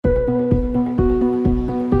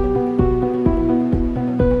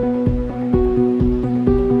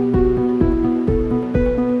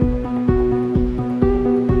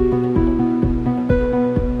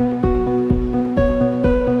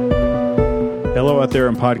Hello out there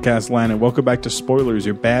in podcast land, and welcome back to Spoilers,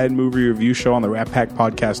 your bad movie review show on the Rat Pack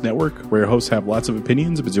Podcast Network, where your hosts have lots of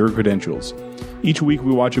opinions but zero credentials. Each week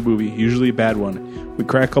we watch a movie, usually a bad one. We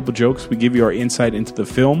crack a couple jokes, we give you our insight into the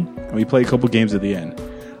film, and we play a couple games at the end.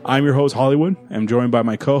 I'm your host, Hollywood. I'm joined by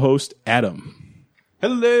my co-host, Adam.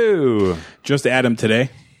 Hello. Just Adam today.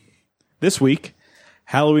 This week,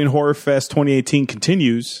 Halloween Horror Fest 2018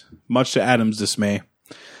 continues, much to Adam's dismay,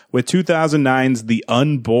 with 2009's The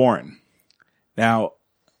Unborn. Now,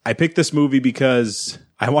 I picked this movie because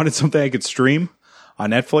I wanted something I could stream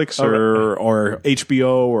on Netflix or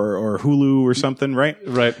HBO or Hulu or something, right?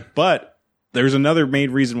 Right. But there's another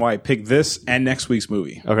main reason why I picked this and next week's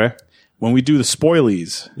movie. Okay. When we do the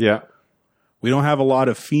spoilies, Yeah. we don't have a lot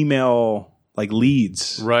of female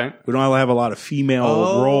leads. Right. We don't have a lot of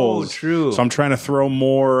female roles. True. So I'm trying to throw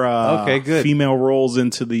more good. female roles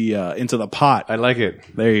into the pot. I like it.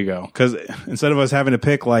 There you go. Because instead of us having to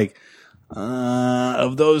pick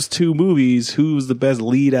of those two movies, who's the best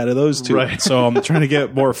lead out of those two? Right. So I'm trying to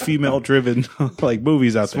get more female-driven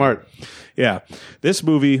movies out there. Smart. Yeah. This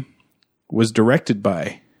movie was directed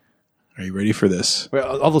by. Are you ready for this?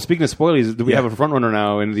 Well, although speaking of spoilers, do we have a front runner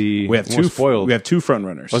now in the We have two spoiled? We have two front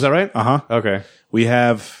runners. Was that right? Okay. We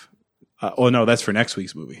have. No, that's for next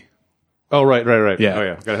week's movie. Oh, right. Yeah. Oh,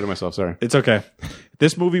 yeah. Got ahead of myself. Sorry. It's okay.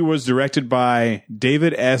 This movie was directed by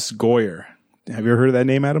David S. Goyer. Have you ever heard of that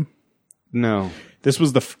name, Adam? No. This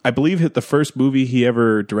was I believe the first movie he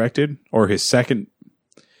ever directed, or his second.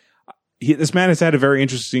 This man has had a very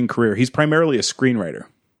interesting career. He's primarily a screenwriter.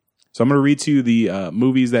 So I'm going to read to you the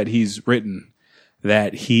movies that he's written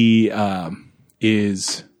that he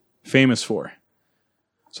is famous for.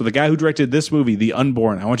 So the guy who directed this movie, The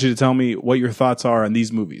Unborn, I want you to tell me what your thoughts are on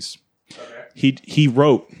these movies. Okay. He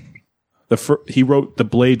wrote the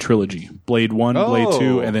Blade trilogy, Blade 1, Blade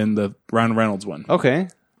 2, and then the Ryan Reynolds one. Okay.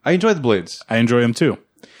 I enjoy the Blades. I enjoy them too.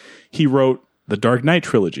 He wrote the Dark Knight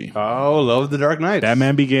trilogy. Oh, love the Dark Knight.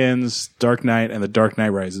 Batman Begins, Dark Knight, and the Dark Knight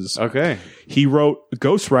Rises. Okay. He wrote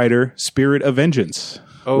Ghost Rider, Spirit of Vengeance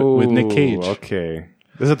with Nick Cage. Okay.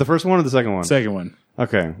 Is that the first one or the second one? Second one.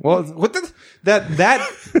 Okay. Well,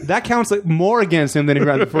 that counts more against him than he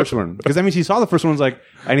read the first one, because that means he saw the first one and was like,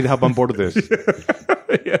 I need to hop on board with this.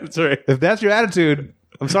 Yeah, that's right. If that's your attitude,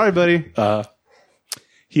 I'm sorry, buddy.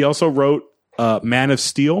 He also wrote Man of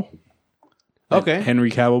Steel. Okay.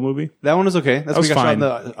 Henry Cavill movie. That one is okay. That's when he got shot fine. in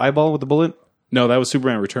the eyeball with the bullet. No, that was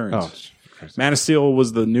Superman Returns. Oh, Man of Steel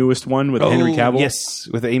was the newest one with Henry Cavill. Yes,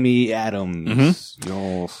 with Amy Adams. Mm-hmm.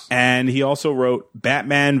 Yes. And he also wrote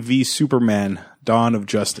Batman v Superman: Dawn of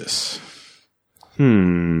Justice.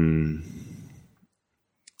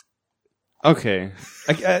 Okay.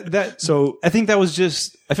 I think that was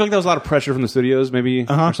just. I feel like that was a lot of pressure from the studios, maybe,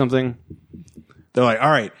 or something. They're like, all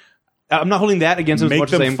right, I'm not holding that against him as make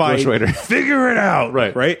much as I them am fight. Ghost Rider. Figure it out.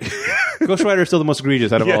 Right. Ghost Rider is still the most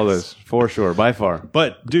egregious out of all Yes. this, for sure, by far.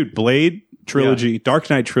 But dude, Blade trilogy, Dark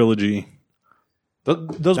Knight trilogy.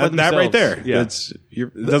 Those by themselves. That right there. Yeah.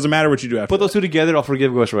 It doesn't matter what you do after. Put those two together, I'll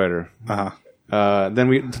forgive Ghost Rider.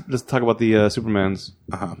 Then let's talk about the Supermans.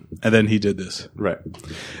 And then he did this. Right.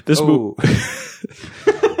 This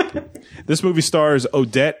This movie stars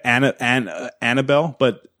Odette Annabelle,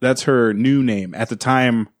 but that's her new name. At the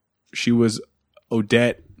time, she was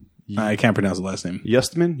Odette. I can't pronounce the last name.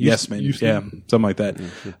 Yestman? Yesman. Yeah, something like that.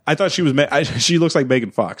 I thought she was. She looks like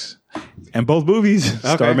Megan Fox, and both movies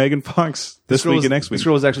star Megan Fox this week and next week. This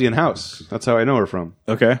girl was actually in House. That's how I know her from.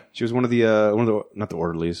 Okay, she was one of the not the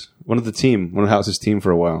orderlies, one of the House's team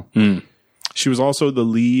for a while. She was also the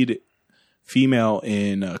lead female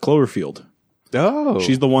in Cloverfield. Oh,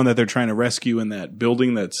 she's the one that they're trying to rescue in that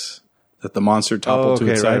building that the monster toppled to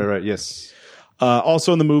its side. Right, yes.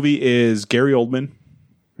 Also in the movie is Gary Oldman,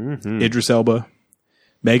 Idris Elba,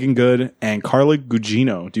 Megan Good, and Carla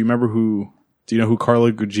Gugino. Do you know who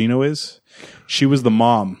Carla Gugino is? She was the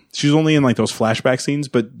mom. She's only in those flashback scenes,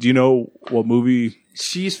 but do you know what movie?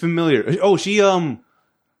 She's familiar. Oh, she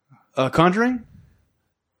Conjuring?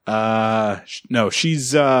 No,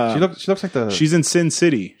 she's she looks like she's in Sin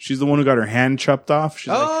City. She's the one who got her hand chopped off. She's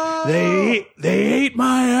like, they ate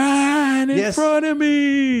my hand in front of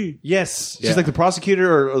me. Yes. She's like the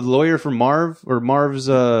prosecutor or lawyer for Marv's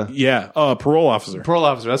parole officer. Parole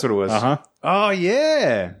officer, that's what it was. Oh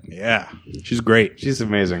yeah. Yeah. She's great. She's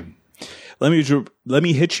amazing. Let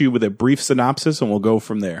me hit you with a brief synopsis and we'll go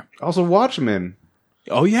from there. Also Watchmen.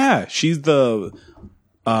 Oh yeah, she's the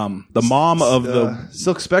mom of the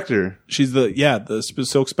Silk Spectre. She's the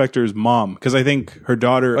Silk Spectre's mom, because I think her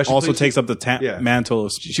daughter also takes up the mantle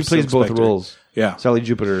of she plays both roles. Yeah. Sally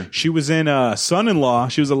Jupiter. She was in Son-in-Law.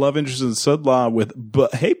 She was a love interest in Son-in-Law with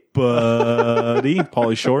Hey Buddy,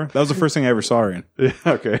 Pauly Shore. That was the first thing I ever saw her in. Yeah,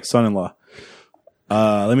 okay. Son-in-Law.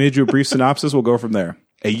 Let me read you a brief synopsis. We'll go from there.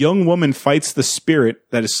 A young woman fights the spirit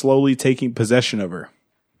that is slowly taking possession of her.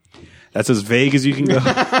 That's as vague as you can go.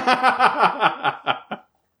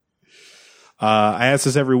 I ask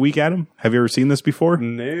this every week, Adam. Have you ever seen this before?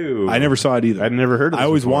 No. I never saw it either. I'd never heard of it. I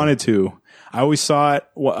always wanted to. I always saw it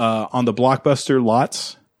on the Blockbuster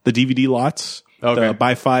lots, the DVD lots. Okay. The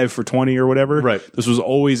buy 5 for 20 or whatever. Right. This was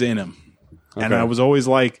always in them. Okay. And I was always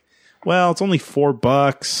like, well, it's only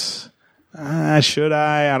 $4. Should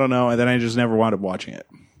I? I don't know. And then I just never wound up watching it.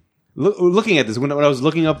 Looking at this, when I was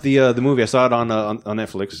looking up the movie, I saw it on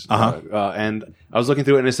Netflix, and I was looking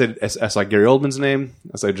through it, and it said I saw Gary Oldman's name.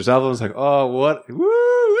 I saw Idris Elba. I was like, oh, what?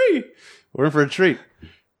 Woo-wee! We're in for a treat.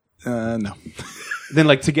 No. Then,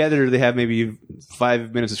 like, together, they have maybe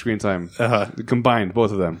 5 minutes of screen time combined,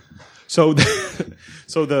 both of them. So,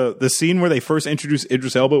 the scene where they first introduced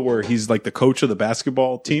Idris Elba, where he's like the coach of the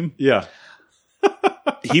basketball team. Yeah,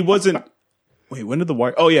 he wasn't. Wait, when did The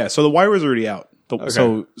Wire? Oh yeah, so The Wire was already out. Okay.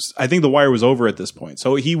 So I think The Wire was over at this point.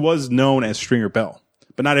 So he was known as Stringer Bell,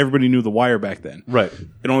 but not everybody knew The Wire back then. Right.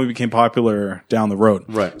 It only became popular down the road.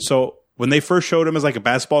 Right. So when they first showed him as like a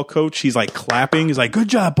basketball coach, he's like clapping. He's like, "Good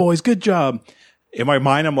job, boys. Good job." In my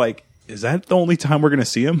mind, I'm like, is that the only time we're going to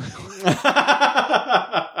see him?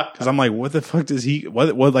 Because I'm like, what the fuck does he, what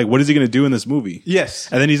is he going to do in this movie?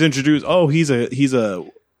 Yes. And then he's introduced, he's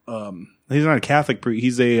not a Catholic priest.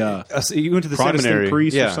 He's a you went to the Protestant seminary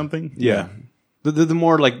priest or something. Yeah. The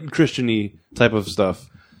more like Christian-y type of stuff,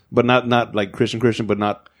 but not like Christian, but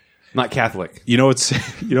not Catholic. You know what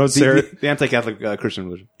Sarah, the anti-Catholic Christian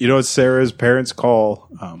religion. You know what Sarah's parents call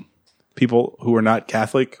people who are not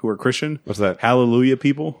Catholic, who are Christian? What's that? Hallelujah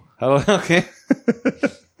people. Okay.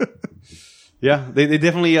 Yeah, they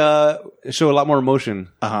definitely show a lot more emotion.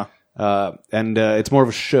 And it's more of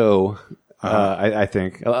a show. I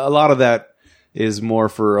think a lot of that is more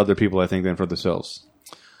for other people, I think, than for themselves.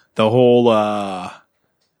 The whole I'm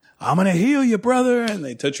gonna heal you, brother, and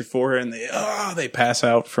they touch your forehead and they pass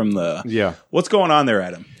out from the What's going on there,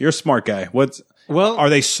 Adam? You're a smart guy. Are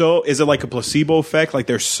they so? Is it like a placebo effect? Like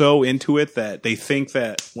they're so into it that they think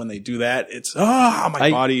that when they do that, it's my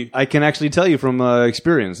body. I can actually tell you from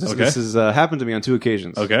experience. This has happened to me on 2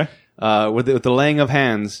 occasions. Okay, with the laying of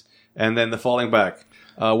hands and then the falling back.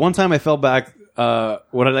 One time I fell back.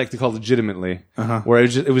 What I like to call legitimately, where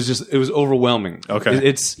it was overwhelming. Okay,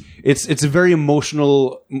 it's a very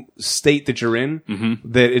emotional state that you're in.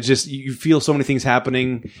 That it just you feel so many things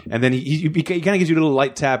happening, and then he kind of gives you a little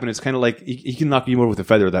light tap, and it's kind of like he can knock you over with a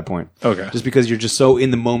feather at that point. Okay, just because you're just so in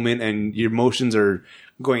the moment and your emotions are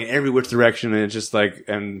going in every which direction, and it's just like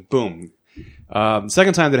and boom.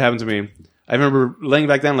 Second time that happened to me, I remember laying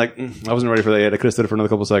back down like I wasn't ready for that yet. I could have stood it for another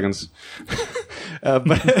couple of seconds.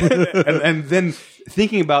 But and then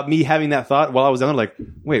thinking about me having that thought while I was down there, like,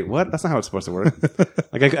 wait, what? That's not how it's supposed to work.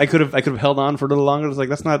 Like I could have held on for a little longer. It's like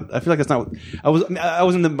that's not. I feel like that's not. I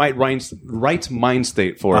was in the right mind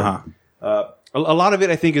state for it. A lot of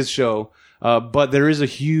it, I think, is show, but there is a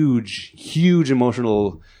huge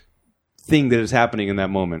emotional thing that is happening in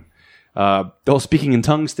that moment. The whole speaking in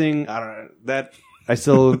tongues thing. I don't know that. I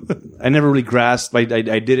never really grasped. I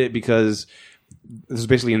did it because this is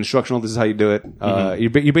basically instructional. This is how you do it.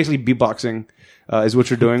 You're basically beatboxing, is what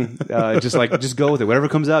you're doing. Just go with it. Whatever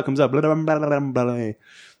comes out, comes out. Blah, blah, blah, blah, blah, blah.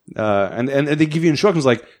 And they give you instructions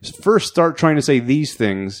like first start trying to say these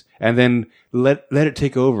things and then let it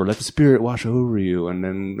take over. Let the spirit wash over you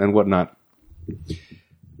and whatnot.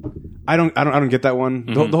 I don't get that one.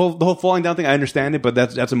 The whole falling down thing. I understand it, but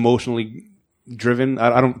that's emotionally driven.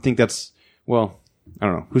 I don't think that's well. I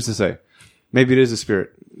don't know. Who's to say? Maybe it is a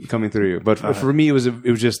spirit coming through you. But for me, it was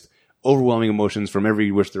just overwhelming emotions from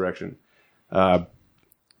every which direction. That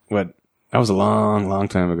was a long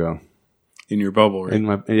time ago. In your bubble,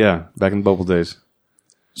 right? Back in the bubble days.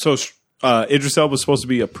 So Idris Elba was supposed to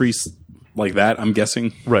be a priest like that, I'm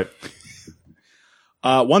guessing. Right.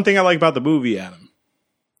 One thing I like about the movie, Adam,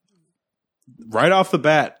 right off the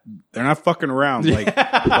bat, they're not fucking around. Like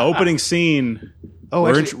the opening scene. Oh,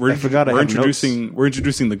 I forgot. We're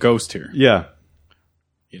introducing the ghost here. Yeah,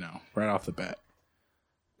 right off the bat.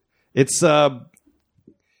 It's. I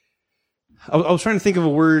was trying to think of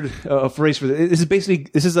a phrase for this.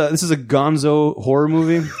 This is a gonzo horror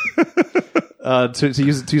movie. To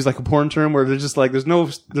use like a porn term, where there's just like there's no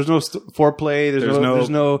foreplay. There's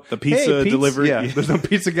no the pizza delivery. Yeah, there's no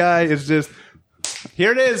pizza guy. It's just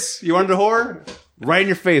here it is. You wanted a horror. right in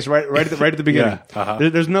your face, right at the beginning. Yeah. Uh-huh.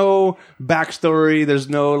 There's no backstory. There's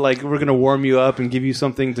no like we're gonna warm you up and give you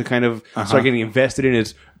something to kind of start getting invested in.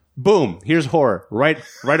 It's boom. Here's horror right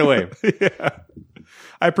away. Yeah.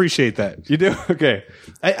 I appreciate that. You do? Okay.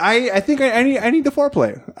 I think I need the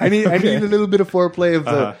foreplay. I need a little bit of foreplay of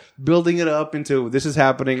the building it up into this is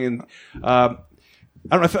happening, and I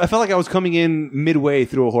don't know. I felt like I was coming in midway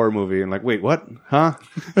through a horror movie and like, wait, what? Huh?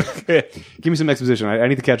 Give me some exposition. I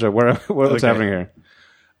need to catch up. What's happening here?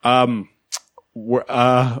 Gary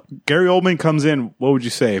Oldman comes in. What would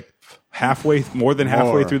you say? More than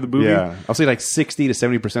halfway through the movie. Yeah, I'll say like 60 to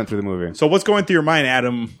 70% through the movie. So what's going through your mind,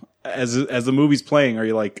 Adam? As the movie's playing, are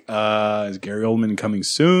you like, is Gary Oldman coming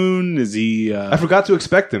soon? Is he? I forgot to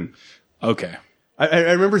expect him. Okay.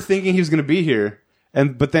 I remember thinking he was going to be here,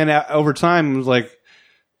 but then over time, I was like,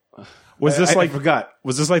 I forgot.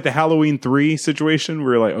 Was this like the Halloween 3 situation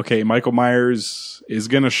where you're like, okay, Michael Myers is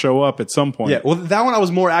going to show up at some point? Yeah, well, that one I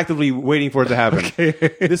was more actively waiting for it to happen. Okay.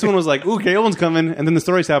 This one was like, ooh, Gary Oldman's coming, and then the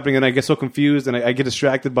story's happening, and I get so confused, and I get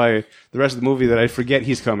distracted by the rest of the movie that I forget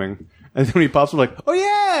he's coming. And then when he pops up, I'm like, oh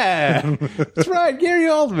yeah, that's right, Gary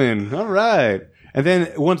Oldman. All right. And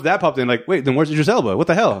then once that popped in, like, wait, then where's Idris Elba? What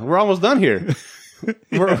the hell? We're almost done here.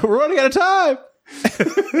 We're running out of time.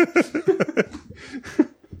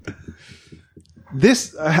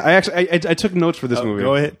 This I took notes for this movie.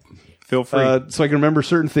 Go ahead, feel free. So I can remember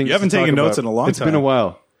certain things. You haven't taken notes in a long time. It's been a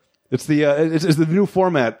while. It's the it's the new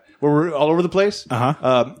format where we're all over the place.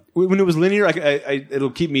 When it was linear,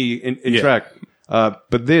 it'll keep me in track.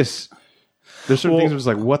 But there's certain things that's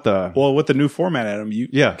like, what the? Well, with the new format, Adam, you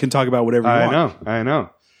can talk about whatever you want. I know.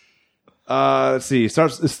 Let's see.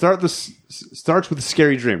 Starts with a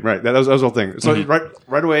scary dream. Right. That was the whole thing. So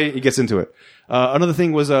right away he gets into it. Another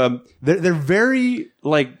thing was they're very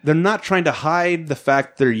like they're not trying to hide the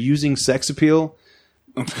fact they're using sex appeal.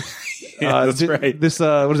 That's right. This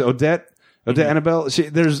what is it? Odette Annabelle.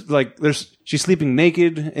 She's sleeping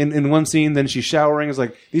naked in one scene. Then she's showering. It's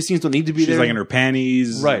like these scenes don't need to be there. She's like in her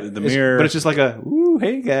panties, right? The mirror, but it's just like ooh,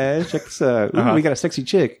 hey guys, check this out. Ooh, we got a sexy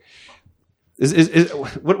chick.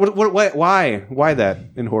 Why that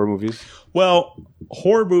in horror movies? Well,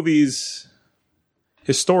 horror movies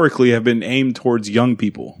historically have been aimed towards young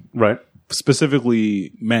people, right?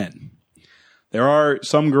 Specifically men. There are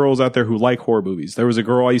some girls out there who like horror movies. There was a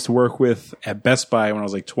girl I used to work with at Best Buy when I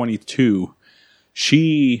was like 22.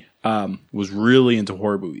 She was really into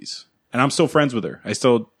horror movies, and I'm still friends with her. I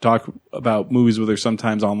still talk about movies with her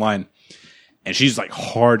sometimes online, and she's like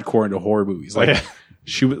hardcore into horror movies. Like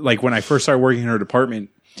she was like when I first started working in her department,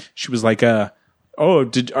 she was like, are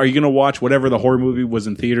you going to watch whatever the horror movie was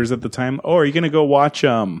in theaters at the time? Oh, are you going to go watch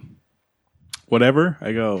whatever?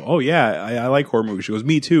 I go, oh yeah, I like horror movies. She goes,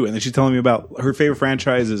 me too. And then she's telling me about her favorite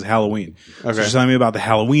franchise is Halloween. Okay. So she's telling me about the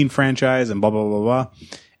Halloween franchise and blah, blah, blah, blah.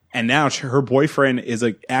 And now her boyfriend is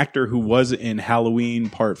an actor who was in Halloween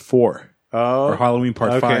Part 4. Oh. Or Halloween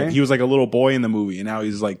Part 5. He was like a little boy in the movie, and now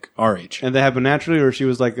he's like our age. And that happened naturally, or she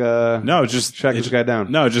was like, no, just track this guy down?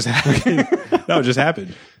 No, it just happened. No, it just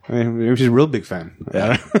happened. I mean, maybe she's a real big fan.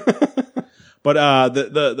 Yeah. But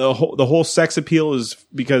the whole sex appeal is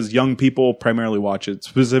because young people primarily watch it,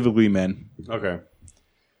 specifically men. Okay.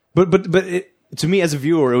 But to me as a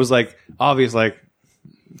viewer, it was like obvious. Like,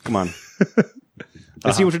 come on,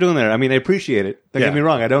 I see what you're doing there. I mean, I appreciate it. Don't get me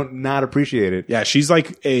wrong. I don't not appreciate it. Yeah, she's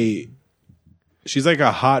like a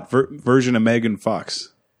hot version of Megan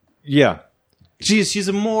Fox. Yeah, she's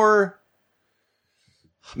a more.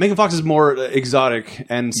 Megan Fox is more exotic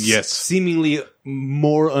and seemingly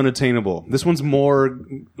more unattainable. This one's more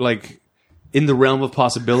like in the realm of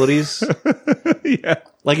possibilities. Yeah.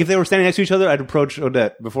 Like if they were standing next to each other, I'd approach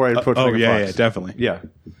Odette before I'd approach Megan Fox. Yeah, definitely. Yeah.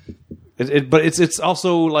 But it's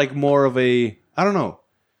also like more of a, I don't know.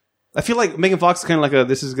 I feel like Megan Fox is kind of like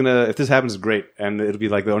if this happens, great. And it'll be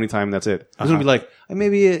like the only time that's it. It's going to be like,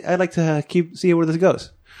 maybe I'd like to see where this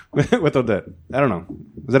goes with Odette. I don't know.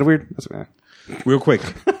 Is that weird? That's Real quick,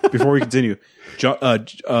 before we continue, Jay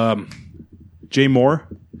Moore,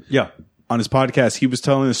 on his podcast, he was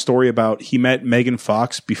telling a story about he met Megan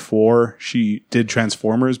Fox before she did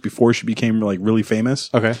Transformers, before she became like really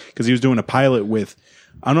famous. Okay, because he was doing a pilot with.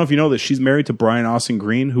 I don't know if you know this. She's married to Brian Austin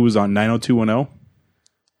Green, who was on 90210.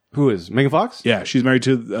 Who is Megan Fox? Yeah, she's married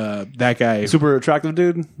to that guy, super attractive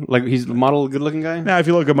dude. Like he's the model, good looking guy. Nah, if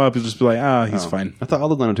you look him up, you'll just be like, he's fine. I thought all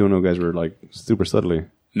the 90210 guys were like super subtly.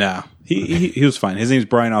 Nah, he was fine. His name's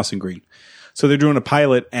Brian Austin Green. So they're doing a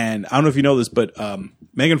pilot, and I don't know if you know this, but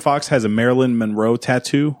Megan Fox has a Marilyn Monroe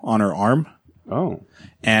tattoo on her arm. Oh,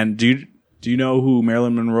 and do you know who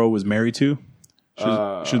Marilyn Monroe was married to? She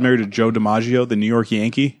was married to Joe DiMaggio, the New York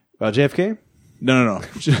Yankee. JFK? No.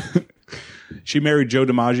 She married Joe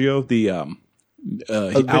DiMaggio, the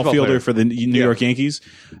outfielder player. for the New York Yankees.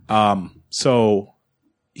 So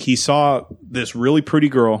he saw this really pretty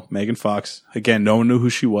girl, Megan Fox. Again, no one knew who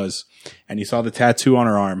she was. And he saw the tattoo on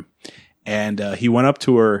her arm. And he went up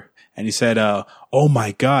to her and he said, oh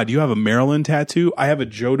my God, you have a Maryland tattoo? I have a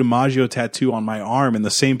Joe DiMaggio tattoo on my arm in the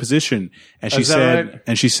same position. And she said,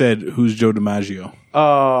 right? Who's Joe DiMaggio?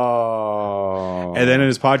 Oh. And then in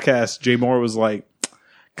his podcast, Jay Moore was like,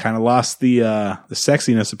 kind of lost the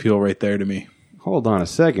sexiness appeal right there to me. Hold on a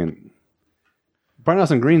second. Brian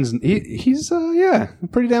Austin Green's he's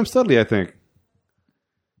pretty damn studly, I think.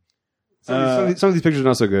 Some of these pictures are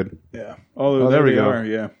not so good. Yeah. Oh, there we go.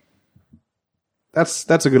 Yeah. That's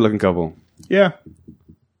a good looking couple. Yeah.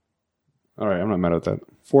 All right, I'm not mad at that.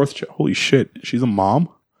 Holy shit. She's a mom?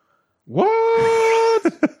 What?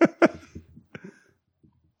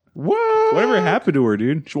 What? Whatever happened to her,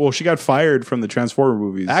 dude? She got fired from the Transformer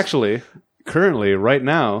movies. Actually, currently, right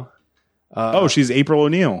now. She's April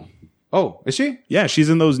O'Neil. Oh, is she? Yeah, she's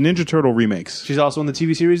in those Ninja Turtle remakes. She's also in the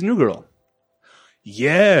TV series New Girl.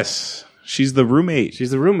 Yes. She's the roommate.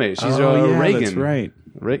 She's the roommate. She's Reagan. That's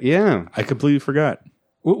right. Yeah. I completely forgot.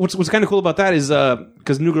 What's kind of cool about that is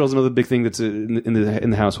because New Girl is another big thing that's in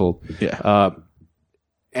the household. Yeah.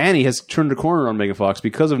 Annie has turned her corner on Megan Fox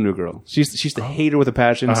because of New Girl. She used to hate her with a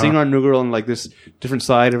passion. Seeing her on New Girl and like this different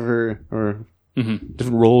side of her or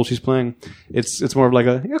different role she's playing, it's more of like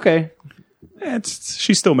okay.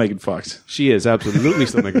 She's still Megan Fox. She is absolutely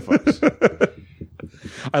still Megan Fox.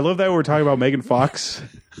 I love that we're talking about Megan Fox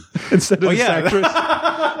instead of this actress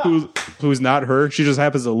who's not her. She just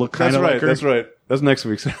happens to look kind of like her. That's right. That's next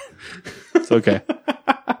week's. It's okay.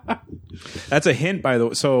 That's a hint, by the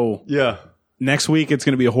way. So yeah. Next week, it's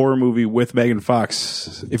going to be a horror movie with Megan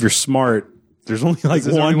Fox. If you're smart, there's only like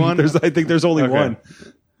one. Only one? I think there's only one.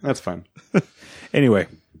 That's fine. Anyway,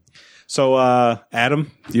 so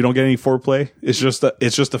Adam, you don't get any foreplay. It's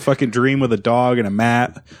just a fucking dream with a dog and a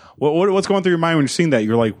mat. What's going through your mind when you're seeing that?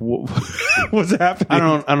 You're like, what's happening? I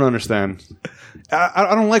don't understand.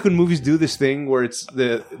 I don't like when movies do this thing where it's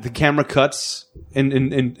the camera cuts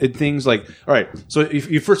and things like, all right, so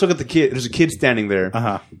if you first look at the kid, there's a kid standing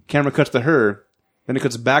there. Camera cuts to her, then it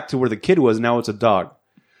cuts back to where the kid was. Now it's a dog.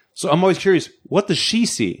 So I'm always curious, what does she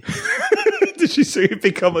see? Did she see it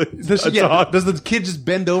become a dog? Does the kid just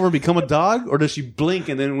bend over and become a dog, or does she blink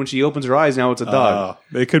and then when she opens her eyes, now it's a dog?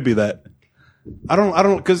 It could be that. I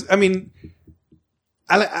don't, because I mean,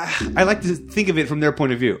 I like to think of it from their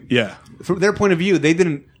point of view. Yeah. From their point of view, they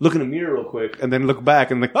didn't look in a mirror real quick and then look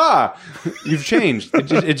back and like, you've changed.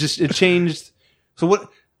 It changed. So what,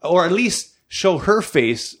 or at least show her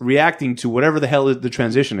face reacting to whatever the hell the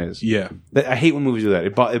transition is. Yeah. I hate when movies do that.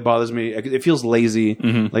 It bothers me. It feels lazy.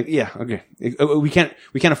 Like, yeah, okay. We can't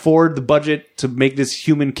afford the budget to make this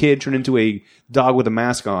human kid turn into a dog with a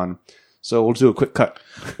mask on. So we'll do a quick cut.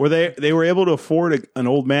 Where they were able to afford an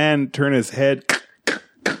old man turn his head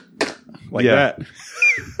like that.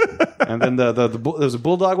 And then there was a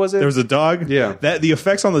bulldog, was it? There was a dog. Yeah. The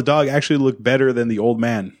effects on the dog actually look better than the old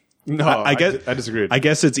man. No, I guess I disagreed. I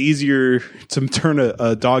guess it's easier to turn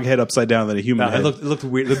a dog head upside down than a human head. It looked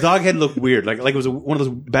weird. The dog head looked weird. Like it was one of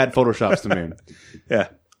those bad photoshops to me. Yeah.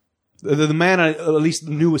 The man I at least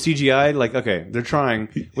knew was CGI. Like, okay, they're trying.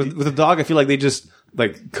 With the dog, I feel like they just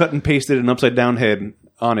like cut and pasted an upside down head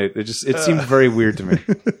on it. It seemed very weird to me.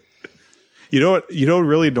 You know what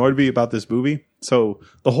really annoyed me about this movie? So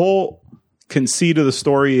the whole conceit of the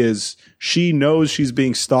story is she knows she's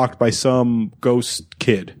being stalked by some ghost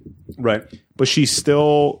kid. Right. But she's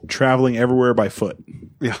still traveling everywhere by foot.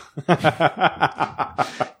 Yeah.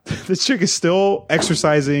 This chick is still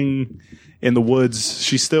exercising in the woods.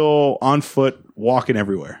 She's still on foot, walking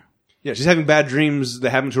everywhere. Yeah, she's having bad dreams that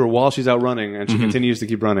happen to her while she's out running, and she continues to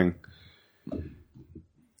keep running.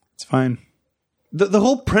 It's fine. The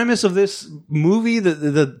whole premise of this movie,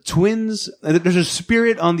 the twins, there's a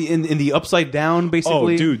spirit on in the upside down,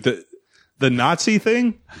 basically. Oh, dude, the Nazi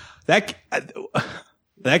thing that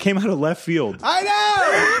came out of left field. I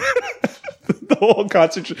know. The whole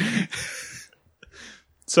concentration.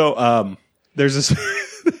 So, there's this.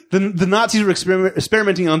 The Nazis were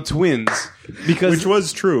experimenting on twins which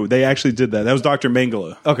was true. They actually did that. That was Dr.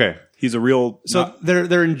 Mengele. Okay. He's a real. So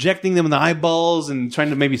they're injecting them in the eyeballs and trying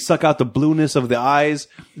to maybe suck out the blueness of the eyes,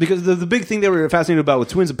 because the big thing they were fascinated about with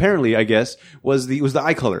twins, apparently, I guess, was the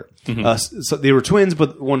eye color. So they were twins,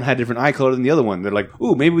 but one had different eye color than the other one. They're like,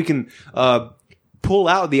 ooh, maybe we can pull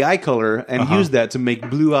out the eye color and use that to make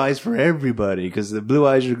blue eyes for everybody, because the blue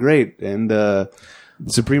eyes are great. And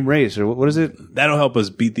supreme race, or what is it? That'll help us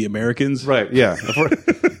beat the Americans. Right, yeah.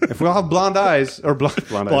 If we all have blonde eyes, or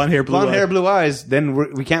blonde hair, blue eyes, then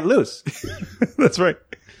we can't lose. That's right.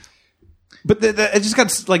 But it just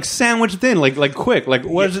got like sandwiched in, like quick. Like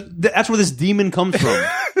what is it? That's where this demon comes from.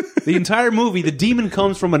 The entire movie, the demon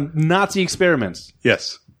comes from a Nazi experiments.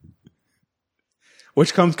 Yes.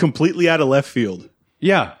 Which comes completely out of left field.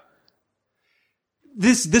 Yeah.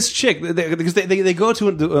 This chick, because they go to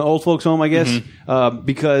an old folks' home, I guess,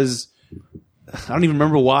 because I don't even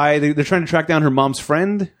remember why they're trying to track down her mom's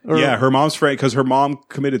friend. Yeah, her mom's friend, because her mom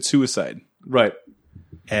committed suicide. Right.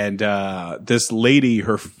 And this lady,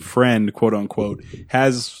 her friend, quote unquote,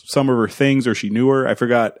 has some of her things, or she knew her. I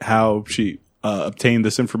forgot how she obtained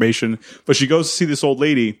this information. But she goes to see this old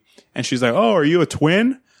lady, and she's like, "Oh, are you a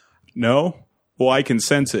twin?" "No." "Well, I can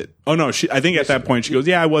sense it." "Oh, no." I think at that point she goes,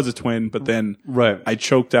 "Yeah, I was a twin, but then I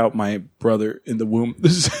choked out my brother in the womb."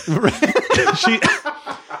 She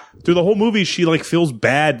through the whole movie, she like feels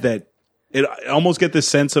bad that it almost get this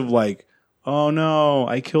sense of like, "Oh no,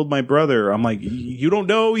 I killed my brother." I'm like, you don't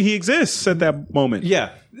know he exists at that moment.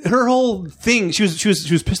 Yeah, her whole thing. She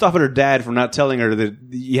was pissed off at her dad for not telling her that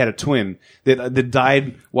he had a twin that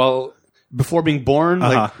died before being born.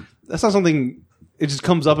 Like that's not something. It just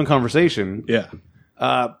comes up in conversation. Yeah.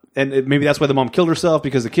 And maybe that's why the mom killed herself,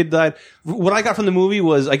 because the kid died. What I got from the movie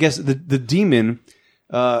was, I guess, the demon.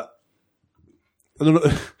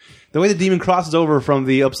 The way the demon crosses over from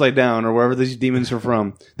the upside down, or wherever these demons are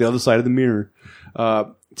from, the other side of the mirror,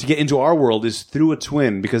 to get into our world is through a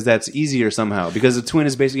twin, because that's easier somehow. Because a twin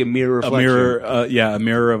is basically a mirror reflection. A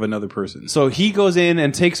mirror of another person. So he goes in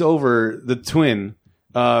and takes over the twin,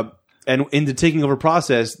 and in the taking over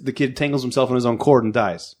process, the kid tangles himself in his own cord and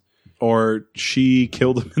dies. Or she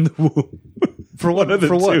killed him in the womb. For what?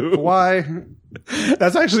 For what? Why?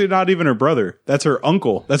 That's actually not even her brother. That's her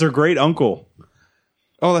uncle. That's her great uncle.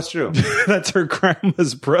 Oh, that's true. That's her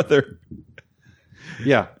grandma's brother.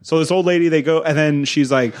 Yeah. So this old lady, they go, and then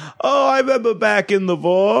she's like, "Oh, I remember back in the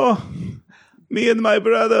war, me and my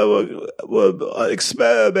brother were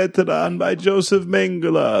experimented on by Joseph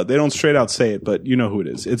Mengele." They don't straight out say it, but you know who it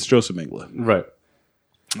is. It's Joseph Mengele. Right.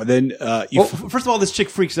 And then, first of all, this chick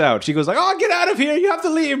freaks out. She goes like, "Oh, get out of here! You have to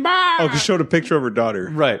leave!" because showed a picture of her daughter.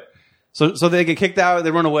 Right. So they get kicked out.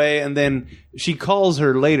 They run away, and then she calls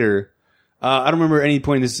her later. I don't remember any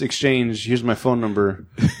point in this exchange. Here's my phone number.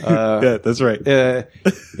 Yeah, that's right.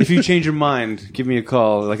 If you change your mind, give me a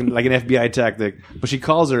call, like an FBI tactic. But she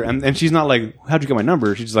calls her, and she's not like, "How'd you get my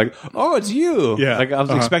number?" She's just like, "Oh, it's you." Yeah. Like I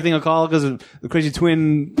was expecting a call because of the crazy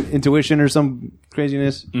twin intuition or some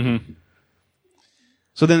craziness. Mm-hmm.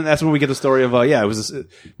 So then that's when we get the story of it was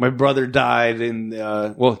my brother died in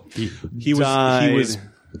he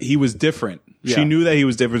was different. Yeah. She knew that he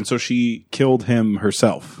was different, so she killed him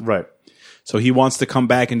herself. Right. So he wants to come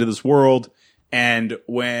back into this world, and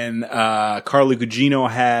when Carly Gugino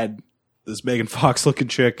had this Megan Fox looking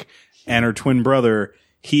chick and her twin brother,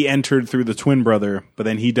 he entered through the twin brother, but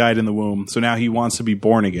then he died in the womb. So now he wants to be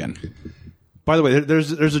born again. By the way,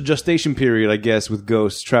 there's a gestation period, I guess, with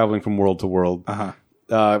ghosts traveling from world to world.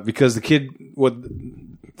 Because the kid,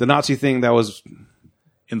 the Nazi thing that was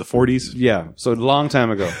in the 40s. Yeah, so a long time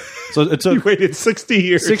ago. So it took you waited 60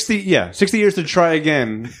 years. 60 years to try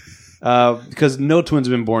again. Because no twins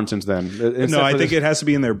have been born since then. No, I think it has to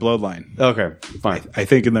be in their bloodline. Okay, fine. I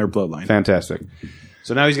think in their bloodline. Fantastic.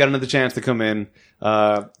 So now he's got another chance to come in,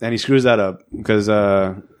 and he screws that up because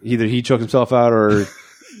either he chokes himself out or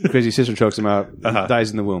crazy sister chokes him out, dies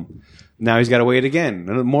in the womb. Now he's got to wait again,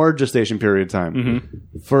 more gestation period of time.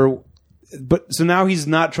 So now he's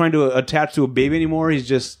not trying to attach to a baby anymore. He's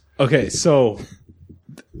just okay. So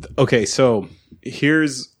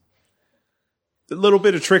here's a little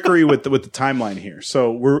bit of trickery with the timeline here.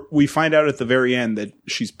 So we find out at the very end that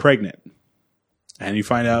she's pregnant, and you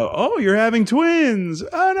find out, oh, you're having twins.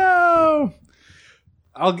 Oh no!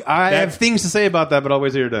 I have things to say about that, but I'll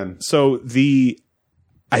wait till you're done. So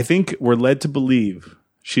I think we're led to believe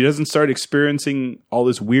she doesn't start experiencing all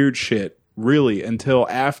this weird shit really until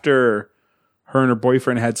after her and her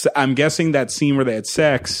boyfriend had. I'm guessing that scene where they had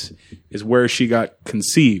sex is where she got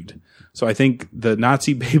conceived. So I think the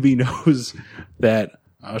Nazi baby knows that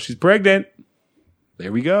she's pregnant.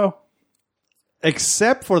 There we go.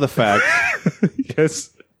 Except for the fact, yes,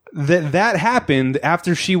 that happened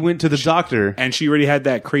after she went to the doctor, and she already had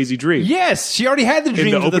that crazy dream. Yes, she already had the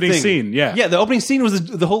dream. In the opening thing. scene, yeah. The opening scene was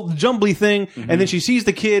the whole jumbly thing, and then she sees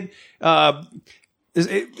the kid.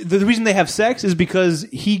 The reason they have sex is because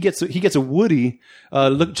he gets a Woody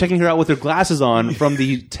checking her out with her glasses on from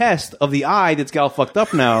the test of the eye that's got all fucked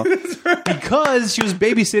up now because she was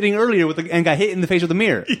babysitting earlier and got hit in the face with a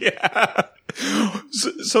mirror. Yeah.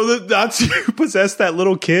 So the Nazi possessed that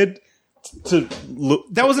little kid to look.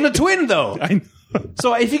 That wasn't a twin, though. I know.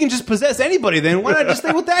 So if you can just possess anybody, then why not just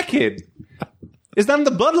stay with that kid? It's not in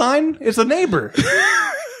the bloodline. It's a neighbor.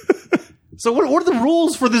 So what are the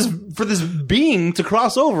rules for this being to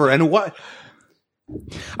cross over? And what?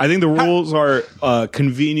 I think the rules are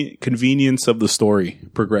convenience of the story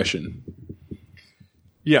progression.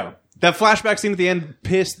 Yeah. That flashback scene at the end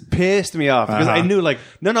pissed me off because I knew, like,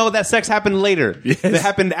 no, that sex happened later. Yes. That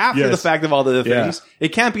happened after the fact of all the things. Yeah. It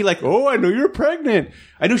can't be like, oh, I know you're pregnant.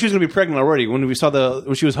 I knew she was going to be pregnant already when we saw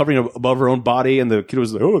when she was hovering above her own body and the kid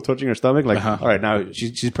was like, oh, touching her stomach. Like, all right, now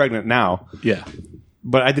she's pregnant now. Yeah.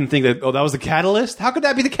 But I didn't think that, that was the catalyst? How could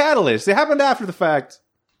that be the catalyst? It happened after the fact.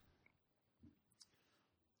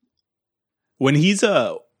 When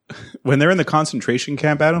when they're in the concentration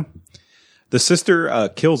camp, Adam, the sister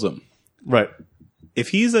kills him. Right. If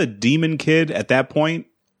he's a demon kid at that point,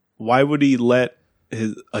 why would he let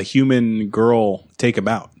a human girl take him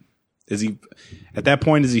out? At that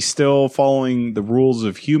point, is he still following the rules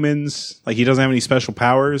of humans? Like, he doesn't have any special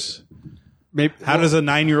powers? Maybe. How does a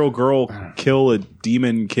 9-year-old girl kill a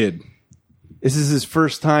demon kid? Is this his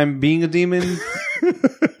first time being a demon?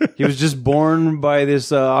 He was just born by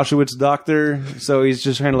this Auschwitz doctor, so he's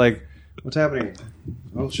just kind of like, what's happening?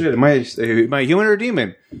 Oh shit! Am I human or a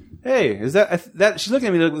demon? Hey, is that? She's looking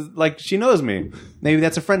at me like she knows me. Maybe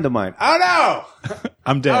that's a friend of mine. Oh no!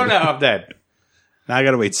 I'm dead. Oh no! I'm dead. Now I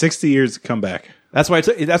gotta wait 60 years to come back. That's why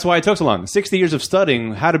it took so long. 60 years of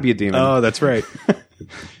studying how to be a demon. Oh, that's right.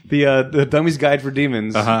 The Dummy's Guide for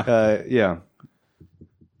Demons. Yeah.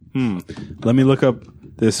 Let me look up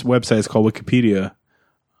this website. It's called Wikipedia.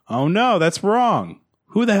 Oh no, that's wrong.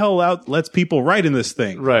 Who the hell lets people write in this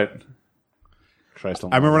thing? Right. Christ, I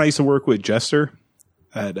remember when I used to work with Jester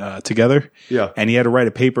at Together. Yeah. And he had to write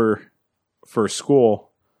a paper for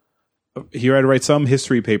school. He had to write some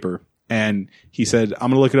history paper. And he said,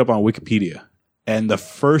 I'm going to look it up on Wikipedia. And the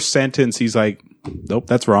first sentence, he's like, nope,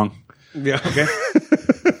 that's wrong. Yeah. Okay.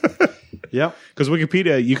 Yep. Because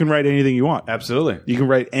Wikipedia, you can write anything you want. Absolutely. You can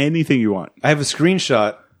write anything you want. I have a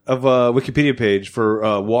screenshot of a Wikipedia page for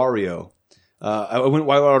Wario. I went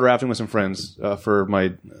whitewater rafting with some friends for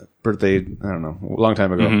my birthday, I don't know, a long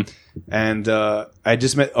time ago. Mm-hmm. And I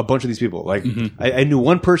just met a bunch of these people. Like, I knew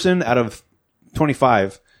one person out of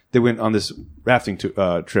 25 that went on this rafting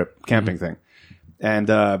trip, camping thing.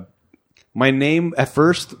 And my name at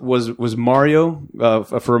first was Mario,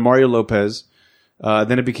 for Mario Lopez.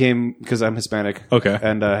 Then it became, because I'm Hispanic. Okay.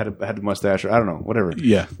 And I had a mustache, or I don't know, whatever.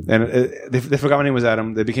 Yeah. And they forgot my name was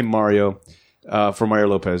Adam. They became Mario for Mario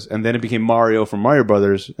Lopez. And then it became Mario from Mario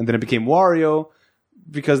Brothers. And then it became Wario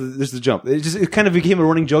because there's the jump. It kind of became a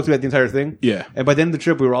running joke throughout the entire thing. Yeah. And by the end of the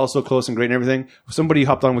trip, we were all so close and great and everything. Somebody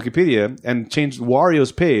hopped on Wikipedia and changed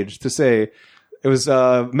Wario's page to say it was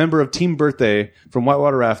a member of Team Birthday from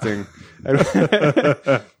whitewater rafting. And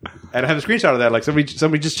I have a screenshot of that. Like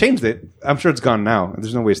somebody just changed it. I'm sure it's gone now.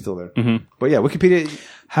 There's no way it's still there. Mm-hmm. But yeah, Wikipedia.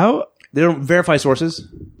 They don't verify sources?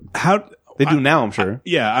 They do now, I'm sure.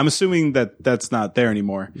 I'm assuming that's not there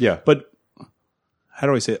anymore. Yeah. But how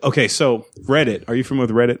do I say it? Okay, so Reddit. Are you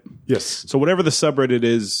familiar with Reddit? Yes. So whatever the subreddit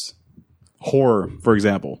is, horror, for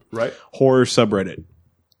example. Right. Horror subreddit.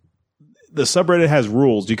 The subreddit has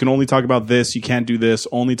rules. You can only talk about this. You can't do this.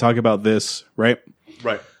 Only talk about this. Right?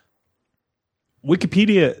 Right.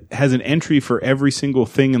 Wikipedia has an entry for every single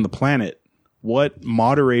thing in the planet. What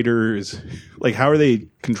moderators, like, how are they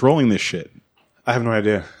controlling this shit? I have no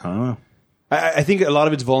idea. I don't know. I think a lot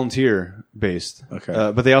of it's volunteer based. Okay.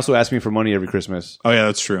 But they also ask me for money every Christmas. Oh, yeah,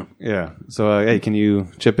 that's true. Yeah. So, hey, can you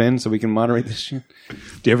chip in so we can moderate this shit?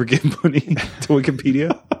 Do you ever give money to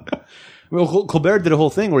Wikipedia? Well, Colbert did a whole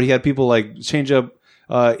thing where he had people like change up.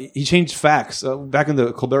 He changed facts back in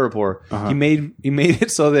the Colbert Report. Uh-huh. He made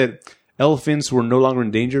it so that elephants were no longer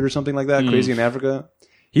endangered or something like that. Crazy in Africa.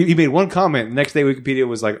 He made one comment. The next day, Wikipedia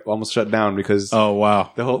was like almost shut down because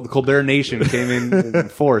wow, the Colbert Nation came in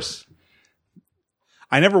force.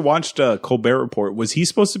 I never watched Colbert Report. Was he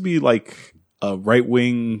supposed to be like a right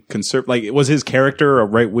wing conservative? Like, was his character a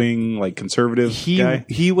right wing like conservative guy?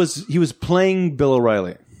 He was playing Bill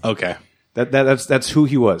O'Reilly. Okay, that's who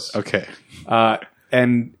he was. Okay,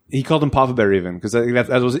 and he called him Papa Bear even because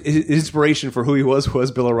that was his inspiration for who he was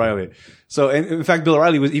Bill O'Reilly. So, and in fact, Bill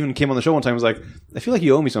O'Reilly even came on the show one time and was like, I feel like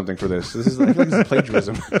you owe me something for this. I feel like this is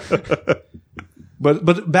plagiarism.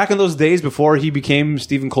 But back in those days before he became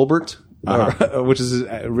Stephen Colbert, which is his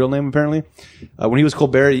real name apparently, when he was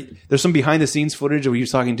Colbert, there's some behind the scenes footage where he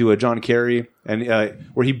was talking to John Kerry and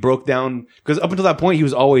where he broke down, because up until that point he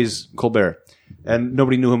was always Colbert and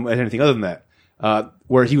nobody knew him as anything other than that.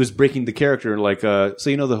 where he was breaking the character, like, so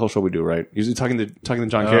you know the whole show we do, right? He's talking to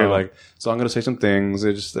John Kerry, like, so I'm going to say some things,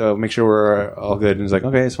 just make sure we're all good. And he's like,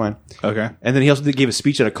 okay, it's fine. Okay. And then he also gave a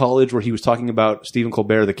speech at a college where he was talking about Stephen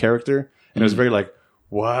Colbert, the character, and it was very like,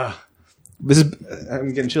 wow.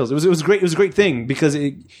 I'm getting chills. It was great. It was a great thing because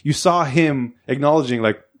you saw him acknowledging,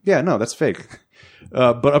 like, yeah, no, that's fake.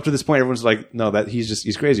 But up to this point, everyone's like, no, that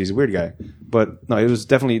he's crazy. He's a weird guy. But no, it was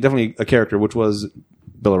definitely a character, which was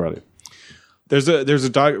Bill O'Reilly. There's a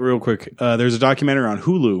real quick. There's a documentary on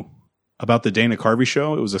Hulu about the Dana Carvey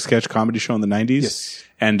show. It was a sketch comedy show in the 90s. Yes.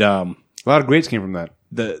 And a lot of greats came from that.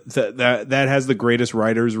 That has the greatest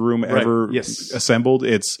writers room ever assembled.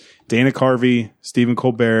 It's Dana Carvey, Stephen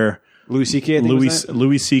Colbert, Louis C.K.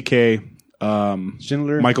 Louis C.K.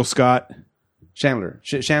 Schindler, Michael Scott,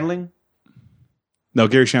 Shandling. No,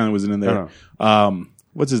 Gary Shandling wasn't in there.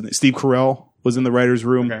 What's his name? Steve Carell was in the writers'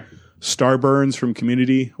 room. Okay. Star Burns from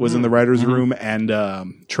Community was in the writers' room, and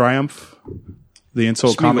Triumph, the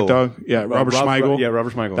insult comic dog. Yeah, Robert Smigel.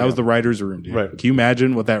 Robert Smigel. That was the writers' room, dude. Right. Can you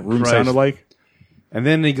imagine what that room sounded like? And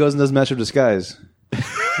then he goes and does Master of Disguise.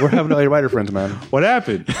 We're having all your writer friends, man. What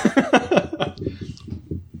happened?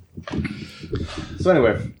 So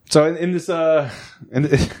anyway, in this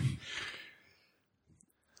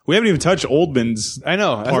we haven't even touched Oldman's. I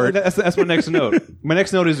know. Part. That's my next note. My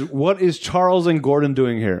next note is, what is Charles and Gordon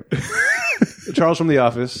doing here? Charles from The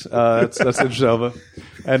Office. That's Idris Elba.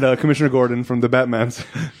 And Commissioner Gordon from the Batmans.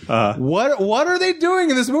 What are they doing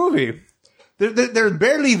in this movie? They're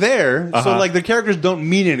barely there, so like the characters don't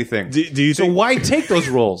mean anything. Do you so think... why take those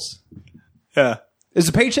roles? Yeah. Is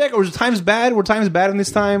the paycheck, or is times bad? Were times bad in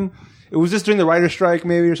this time? It was just during the writer's strike,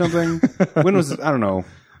 maybe, or something. When was I don't know.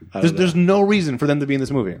 There's no reason for them to be in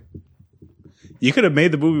this movie. You could have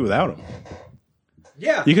made the movie without him.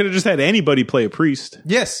 Yeah. You could have just had anybody play a priest.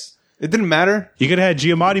 Yes. It didn't matter. You could have had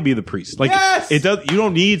Giamatti be the priest. Like, yes! It does. You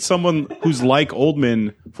don't need someone who's like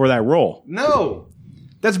Oldman for that role. No.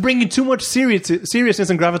 That's bringing too much seriousness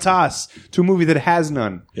and gravitas to a movie that has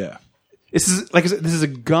none. Yeah. This is a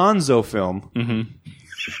Gonzo film. Mm-hmm.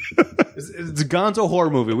 It's a Gonzo horror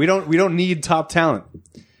movie. We don't need top talent.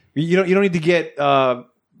 You don't need to get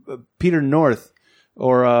Peter North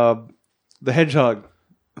or the Hedgehog,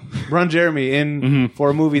 Ron Jeremy in for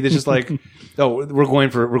a movie that's just like, oh, we're going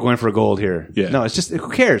for a gold here. Yeah. No, it's just,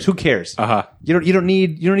 who cares? Who cares? Uh-huh. You don't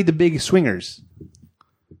need the big swingers.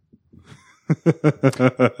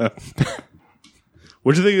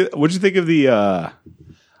 What'd you think of the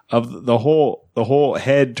whole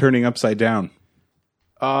head turning upside down?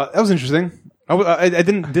 That was interesting. I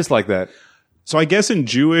didn't dislike that. So I guess in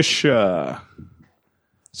Jewish,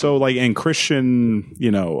 so like in Christian,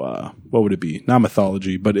 what would it be? Not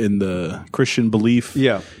mythology, but in the Christian belief,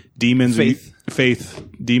 demons, faith,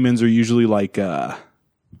 demons are usually like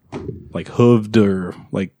hooved or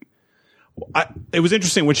like. It was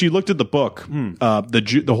interesting when she looked at the book,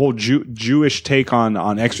 the whole Jewish take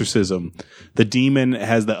on exorcism. The demon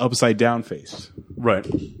has the upside down face. Right.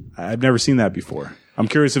 I've never seen that before. I'm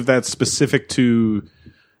curious if that's specific to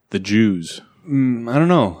the Jews. I don't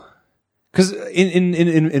know, because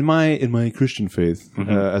in my Christian faith,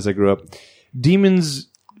 as I grew up, demons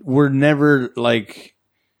were never like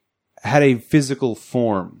had a physical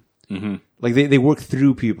form. Mm-hmm. Like they work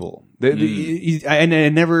through people. I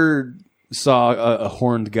never saw a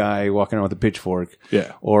horned guy walking around with a pitchfork,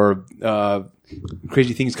 or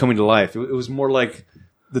crazy things coming to life. It was more like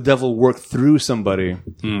the devil worked through somebody.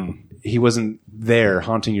 He wasn't there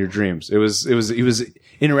haunting your dreams. He was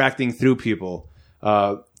interacting through people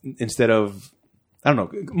instead of, I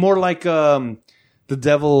don't know, more like the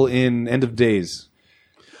devil in End of Days.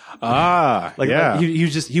 He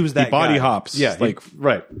was that body guy. Hops. Yeah, like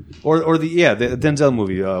right. Or the Denzel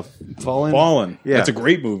movie, Fallen. Yeah, that's a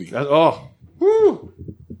great movie. That's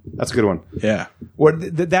a good one. Yeah.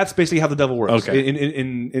 That's basically how the devil works. Okay.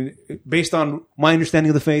 In based on my understanding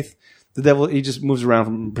of the faith, the devil, he just moves around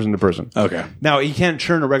from person to person. Okay. Now, he can't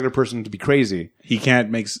turn a regular person to be crazy. He can't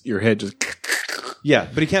make your head just... Yeah,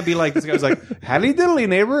 but he can't be like, this guy's like, howdy diddly,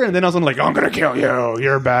 neighbor, and then all of a sudden like, I'm going to kill you,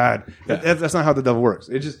 you're bad. Yeah. That's not how the devil works.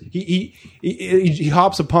 It just, he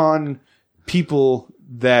hops upon people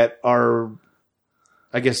that are,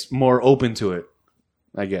 I guess, more open to it,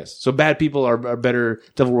 I guess. So bad people are better,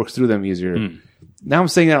 devil works through them easier. Now I'm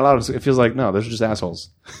saying that out loud, it feels like, no, those are just assholes.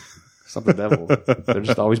 It's not the devil. They've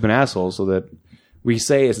just always been assholes, so that we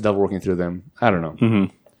say it's the devil working through them. I don't know. I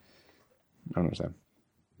don't understand.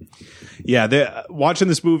 Yeah, watching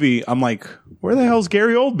this movie, I'm like, where the hell's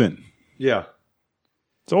Gary Oldman? Yeah.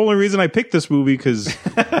 It's the only reason I picked this movie, because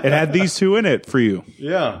it had these two in it for you.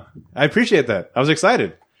 Yeah. I appreciate that. I was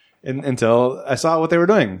excited until I saw what they were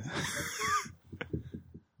doing.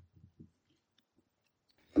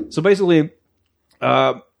 So basically,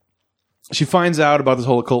 she finds out about this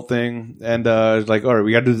whole occult thing, and like, all right,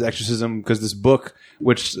 we got to do this exorcism because this book,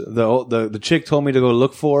 which the chick told me to go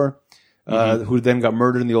look for, who then got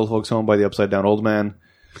murdered in the old folks' home by the upside down old man.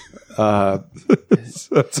 That's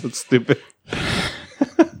so stupid.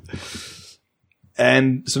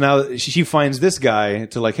 And so now she finds this guy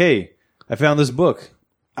to like, hey, I found this book.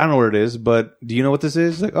 I don't know what it is, but do you know what this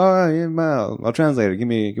is? Like, oh, yeah, well, I'll translate it. Give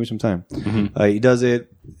me some time. He does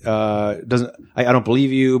it. Doesn't. I don't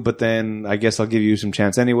believe you, but then I guess I'll give you some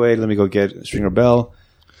chance anyway. Let me go get Stringer Bell.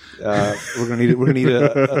 We're gonna need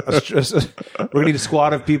a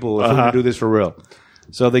squad of people if we're gonna do this for real.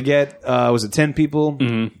 So they get was it 10 people?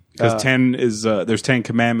 Because 10 is there's 10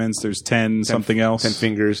 commandments. There's 10 something else. 10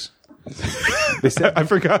 fingers. They said, I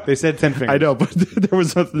forgot. They said 10 fingers. I know, but there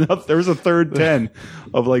was a third 10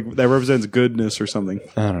 of like that represents goodness or something.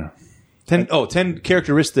 I don't know. 10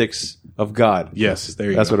 characteristics of God. Yes, there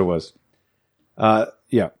you That's go. what it was.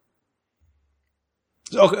 Yeah.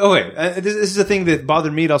 Okay. This is a thing that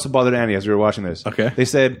bothered me. It also bothered Annie as we were watching this. Okay. They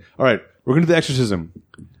said, all right, we're going to do the exorcism,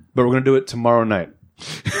 but we're going to do it tomorrow night.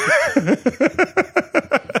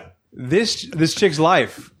 This chick's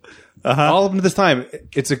life, all up to this time,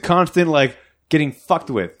 it's a constant, like, getting fucked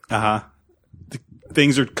with.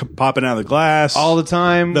 Things are popping out of the glass All the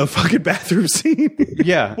time. The fucking bathroom scene.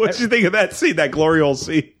 Yeah. What did you think of that scene? That glory hole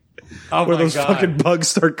scene Oh where my those God. fucking bugs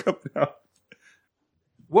start coming out.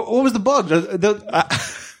 What was the bug?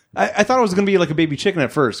 I thought it was going to be like a baby chicken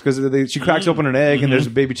at first because she cracks open an egg and there's a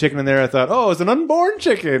baby chicken in there. I thought, oh, it's an unborn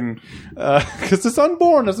chicken because it's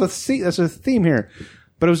unborn. That's a theme here.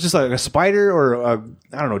 But it was just like a spider or I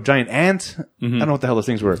don't know, giant ant. I don't know what the hell those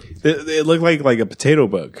things were. It looked like a potato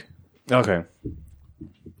bug. Okay.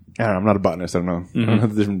 I don't know. I'm not a botanist. I don't know. I don't know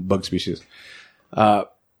the different bug species.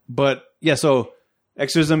 But yeah, so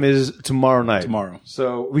exorcism is tomorrow night. Tomorrow.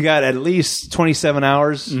 So we got at least 27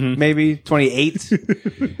 hours, maybe 28.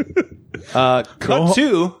 Cut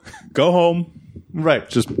to Go home. right.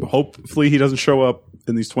 Just hopefully he doesn't show up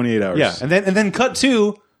in these 28 hours. Yeah, and then cut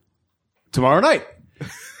to tomorrow night.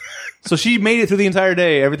 So she made it through the entire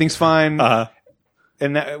day. Everything's fine.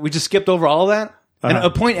 And we just skipped over all of that. And a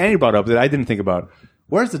point Annie brought up that I didn't think about.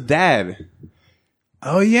 Where's the dad?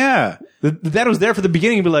 Oh yeah. The dad was there for the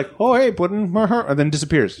beginning and be like, oh, hey, Puddin', and then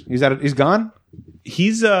disappears. He's gone?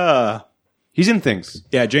 He's He's in things.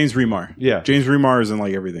 yeah, James Remar. Yeah. James Remar is in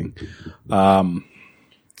like everything.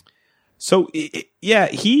 So yeah,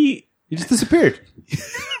 He just disappeared.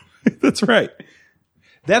 that's right.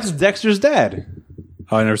 That's Dexter's dad.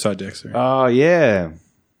 Oh, I never saw Dexter. Oh, yeah.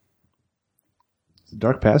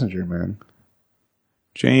 Dark Passenger, man.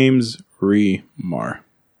 James Remar.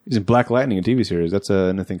 He's in Black Lightning, a TV series. That's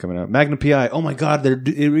a new thing coming out. Magnum P.I. Oh, my God.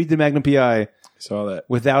 They read the Magnum P.I. I saw that.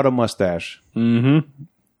 without a mustache. Mm-hmm.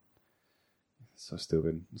 So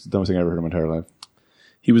stupid. It's the dumbest thing I ever heard in my entire life.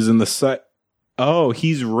 He was in the Oh,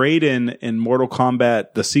 he's Raiden in Mortal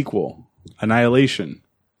Kombat, the sequel, Annihilation.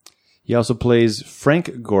 He also plays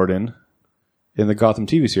Frank Gordon in the Gotham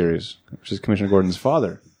TV series, which is Commissioner Gordon's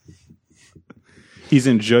father. He's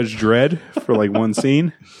in Judge Dredd for like one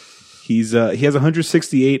scene. He has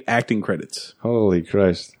 168 acting credits. Holy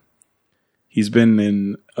Christ. He's been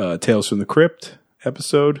in Tales from the Crypt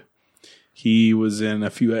episode. He was in a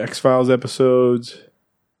few X-Files episodes.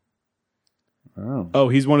 Oh,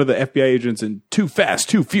 he's one of the FBI agents in Too Fast,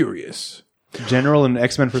 Too Furious. General in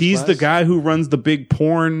X-Men First He's Class? the guy who runs the big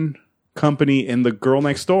porn company in The Girl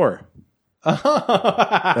Next Door.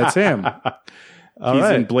 That's him. He's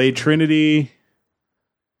in Blade Trinity.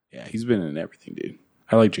 Yeah, he's been in everything, dude.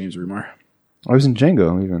 I like James Remar. I was in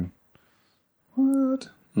Django, even. What?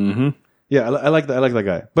 Mm-hmm. Yeah, I like that. I like that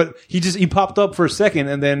guy. But he popped up for a second,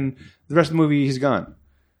 and then the rest of the movie, he's gone.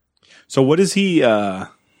 So what is he?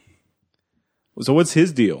 So what's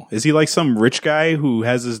his deal? Is he like some rich guy who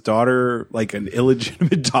has his daughter, like an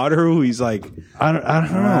illegitimate daughter, who he's like, I don't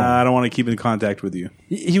know. I don't want to keep in contact with you.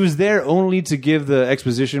 He was there only to give the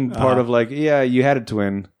exposition part of like, yeah, you had a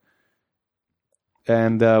twin.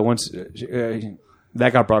 And once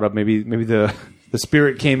that got brought up, maybe the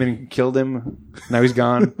spirit came in and killed him. Now he's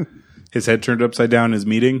gone. His head turned upside down in his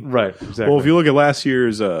meeting. Right, exactly. Well, if you look at last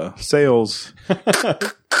year's sales,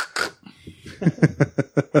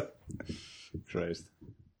 Christ.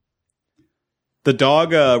 the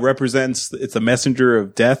dog represents, it's a messenger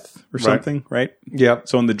of death or something, right? Yep.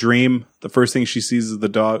 So in the dream, the first thing she sees is the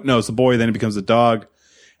dog. No, it's the boy. Then it becomes the dog,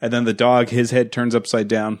 and then the dog, his head turns upside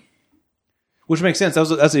down. Which makes sense.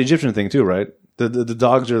 That's the Egyptian thing too, right? The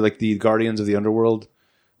dogs are like the guardians of the underworld.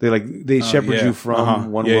 They shepherd yeah. you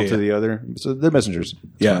from one world to the other. So they're messengers.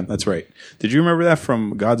 It's Yeah, fine. that's right. Did you remember that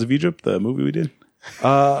from Gods of Egypt, the movie we did?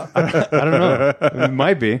 I don't know. It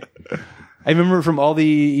might be. I remember from all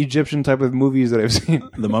the Egyptian type of movies that I've seen.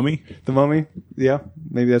 The Mummy? The Mummy? Yeah,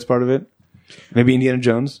 maybe that's part of it. Maybe Indiana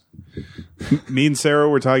Jones. Me and Sarah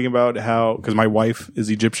were talking about how, because my wife is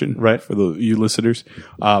Egyptian, right? For you listeners,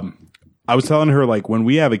 I was telling her, like, when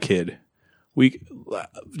we have a kid, we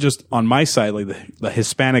just on my side, like the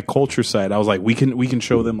Hispanic culture side, I was like, we can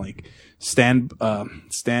show them like Stand by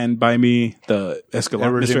Me, the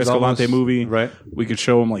Mr. Escalante movie, right? We could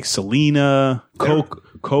show them like Selena,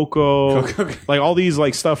 Coco, like all these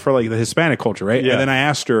like stuff for like the Hispanic culture, right? Yeah. And then I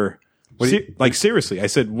asked her, seriously, I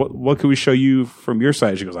said, what could we show you from your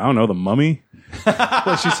side? She goes, I don't know, The Mummy.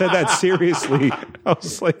 Well, she said that seriously. I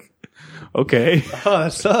was like, okay. Oh,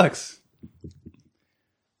 that sucks.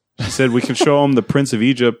 She said we can show them the Prince of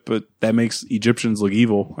Egypt, but that makes Egyptians look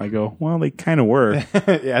evil. I go, well, they kind of were.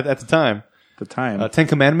 Yeah, at the time. Ten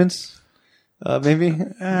Commandments, maybe.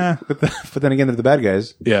 But then again, they're the bad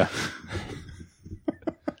guys. Yeah.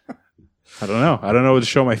 I don't know. I don't know what to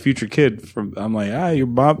show my future kid. I'm like, your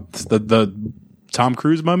mom, the Tom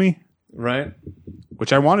Cruise Mummy, right?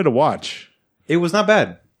 Which I wanted to watch. It was not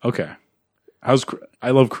bad. Okay.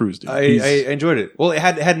 I love Cruise, dude. I enjoyed it. Well, it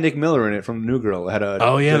had Nick Miller in it from New Girl. It had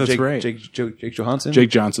that's right. Jake Johansson. Jake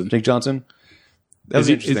Johnson. That was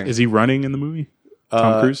interesting. Is he running in the Movie?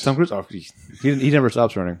 Tom Cruise? Tom Cruise? Oh, he never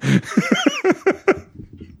stops running.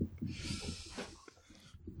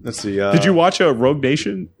 Let's see. Did you watch Rogue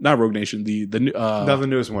Nation? Not Rogue Nation. Not the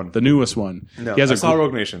newest one. The newest one. No, I saw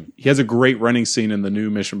Rogue Nation. He has a great running scene in the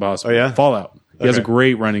new Mission Impossible. Oh yeah, Fallout. He has a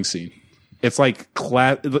great running scene. It's like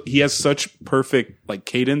he has such perfect like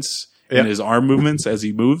cadence in his arm movements as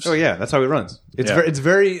he moves. Oh yeah, that's how he runs. It's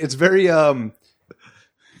very he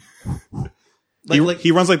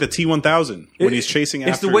runs like the T-1000 when he's chasing after.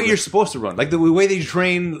 It's the way you're supposed to run. Like the way they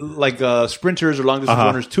train like sprinters or long distance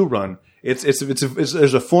runners to run. It's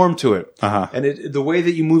there's a form to it. And the way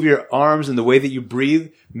that you move your arms and the way that you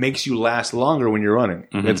breathe makes you last longer when you're running.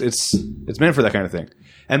 Mm-hmm. It's meant for that kind of thing.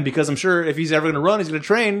 And because I'm sure if he's ever going to run, he's going to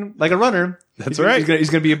train like a runner. That's right. He's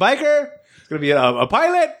going to be a biker. He's going to be a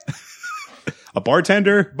pilot. A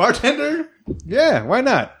bartender. Yeah, why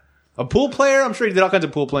not? A pool player. I'm sure he did all kinds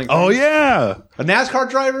of pool playing things. Oh, yeah. A NASCAR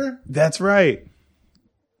driver. That's right.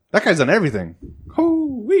 That guy's done everything.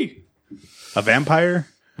 Hoo-wee. A vampire.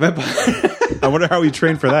 I wonder how he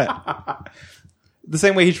trained for that. The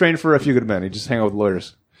same way he trained for A Few Good Men. He just hang out with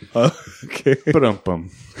lawyers. Okay. Ba-dum-bum.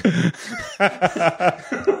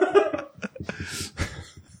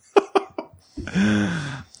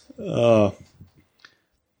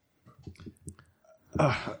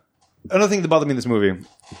 Another thing that bothered me in this movie.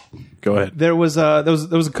 Go ahead. There was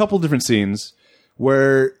a couple different scenes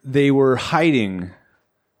where they were hiding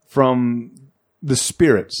from the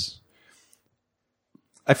spirits.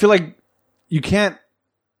 I feel like you can't.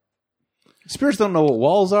 Spirits don't know what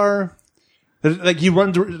walls are. Like you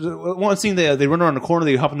run one scene, they run around the corner,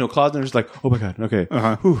 they hop into a closet, and they're just like, oh my god, okay,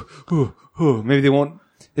 maybe they won't.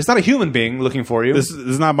 It's not a human being looking for you. This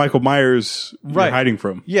is not Michael Myers you're hiding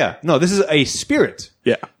from. Yeah, no, this is a spirit.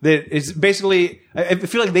 Yeah, that it's basically. I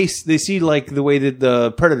feel like they see like the way that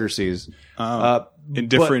the Predator sees, in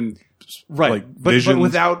different but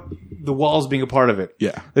without the walls being a part of it.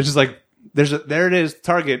 Yeah, it's just like there it is,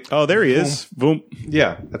 target. Oh, there he is. Boom.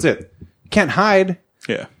 Yeah, that's it. Can't hide.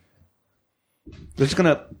 Yeah. They're just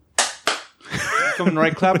gonna come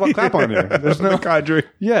and clap on you. There's no Conjuring.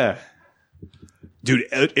 Yeah, dude,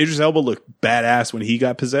 Idris Elba looked badass when he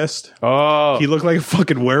got possessed. Oh, he looked like a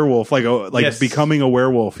fucking werewolf, like becoming a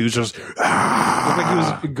werewolf. He was just looked like he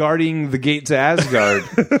was guarding the gate to Asgard.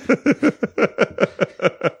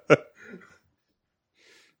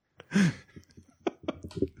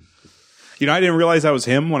 You know, I didn't realize that was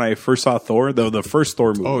him when I first saw Thor, the first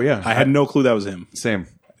Thor movie. Oh yeah, I had no clue that was him. Same,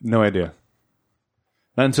 no idea.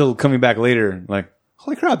 Not until coming back later, like,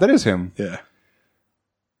 holy crap, that is him. Yeah.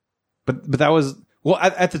 But that was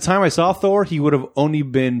at the time I saw Thor, he would have only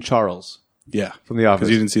been Charles. Yeah, from The Office.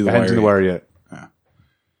 Because you didn't see I hadn't seen The Wire yet, yeah.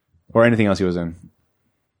 Or anything else he was in.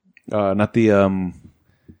 Not the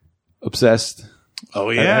Obsessed. Oh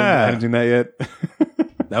yeah, I hadn't seen that yet.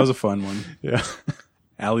 That was a fun one. Yeah.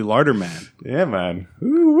 Ali Larder, man. Yeah, man.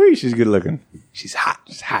 Ooh-wee, she's good looking. She's hot.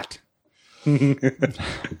 She's hot.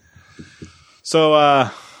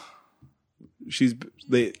 So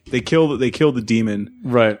they kill the demon,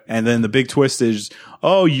 right? And then the big twist is,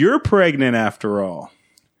 oh, you're pregnant after all.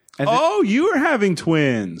 And you are having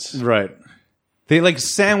twins, right? They like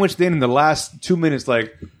sandwiched in the last 2 minutes,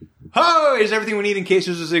 like, oh, here's everything we need in case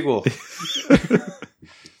there's a sequel.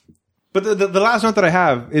 But the last note that I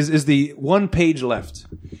have is the one page left.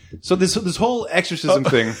 So this whole exorcism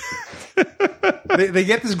thing. they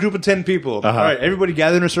get this group of 10 people. All right, everybody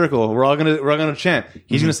gather in a circle. We're all gonna chant.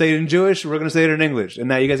 He's gonna say it in Jewish. We're gonna say it in English. And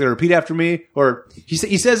now you guys gotta repeat after me. Or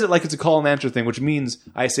he says it like it's a call and answer thing, which means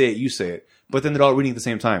I say it, you say it. But then they're all reading at the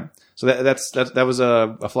same time. So that was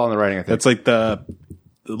a flaw in the writing, I think. That's like the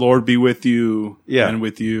Lord be with you, Yeah. and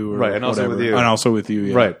with you, or Right, and also whatever. with you. and also with you,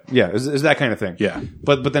 yeah. Right. Yeah. It's that kind of thing. Yeah.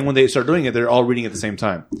 But then when they start doing it, they're all reading at the same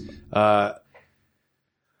time.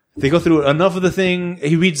 They go through enough of the thing.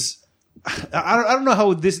 He reads. I don't know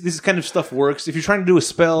how this kind of stuff works. If you're trying to do a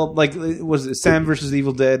spell, like was it Sam versus the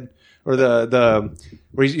Evil Dead, or the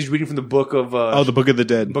where he's reading from the book of the Book of the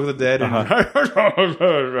Dead. Book of the Dead.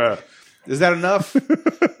 And is that enough?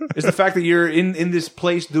 Is the fact that you're in this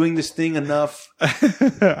place doing this thing enough?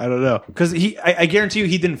 I don't know. Because I guarantee you,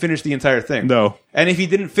 he didn't finish the entire thing. No. And if he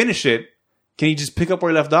didn't finish it, can he just pick up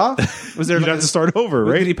where he left off? Was there? You'd have to start over,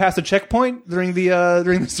 right? Did he pass a checkpoint during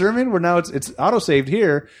the sermon where now it's auto saved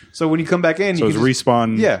here? So when you come back in, So you it's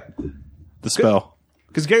respawn. Yeah. The spell.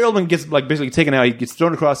 Because Gary Oldman gets basically taken out. He gets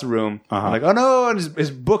thrown across the room. Like, oh no! And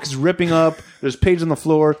his book is ripping up. There's pages on the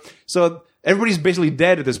floor. So everybody's basically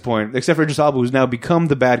dead at this point, except for Idris Elba, who's now become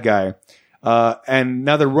the bad guy. And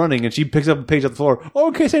now they're running, and she picks up a page off the floor. Oh,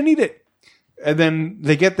 in case I need it. And then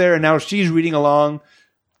they get there, and now she's reading along.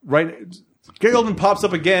 Right, Gary Oldman pops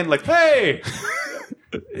up again, like, "Hey."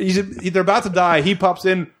 They're about to die. He pops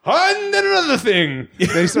in, and then another thing. Then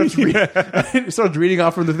he starts, he starts reading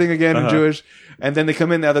off from the thing again in Jewish. And then they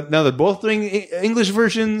come in. Now they're both doing English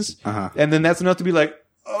versions. And then that's enough to be like,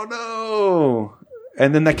 oh no.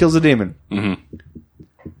 And then that kills the demon.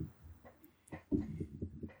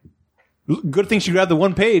 Good thing she grabbed the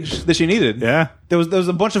one page that she needed. Yeah. There was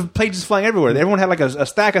a bunch of pages flying everywhere. Everyone had like a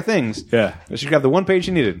stack of things. Yeah. She grabbed the one page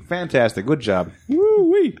she needed. Fantastic. Good job.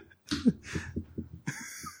 Woo-wee.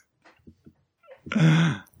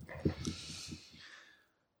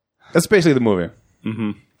 That's basically the movie.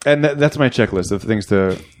 And that's my checklist of things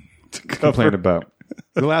to complain about.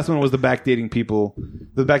 The last one was the backdating people.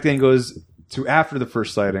 The backdating goes to after the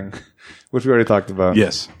first sighting, which we already talked about.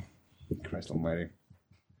 Yes. Christ almighty.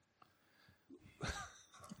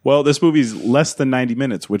 Well, this movie's less than 90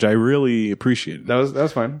 minutes, which I really appreciated. That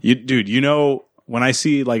was fine. Dude, when I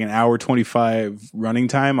see like an hour 25 running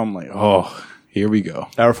time, I'm like, oh, here we go.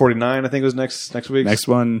 Hour 49, I think it was next week. Next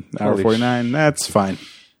one, hour 49. That's fine.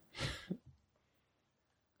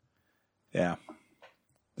 Yeah.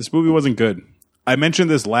 This movie wasn't good. I mentioned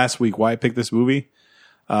this last week, why I picked this movie.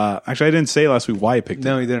 Actually, I didn't say last week why I picked it.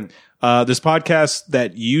 No, you didn't. This podcast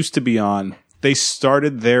that used to be on, they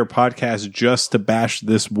started their podcast just to bash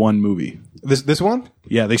this one movie. This one?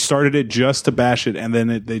 Yeah, they started it just to bash it, and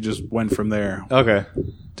then they just went from there. Okay.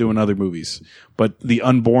 Doing other movies. But The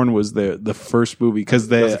Unborn was the first movie because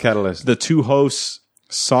the catalyst. The two hosts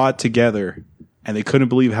saw it together and they couldn't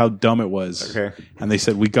believe how dumb it was. Okay. And they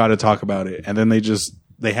said, we got to talk about it. And then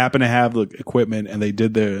they happen to have the equipment and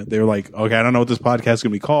they were like, okay, I don't know what this podcast is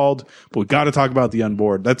going to be called, but we got to talk about The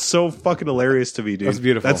Unborn. That's so fucking hilarious to me, dude. That's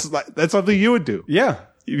beautiful. That's something you would do. Yeah.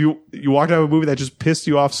 You walked out of a movie that just pissed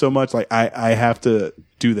you off so much, like I have to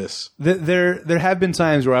do this. There have been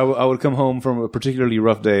times where I would come home from a particularly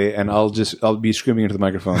rough day and I'll be screaming into the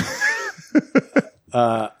microphone.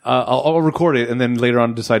 I'll record it and then later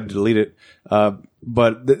on decide to delete it.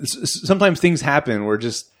 But sometimes things happen where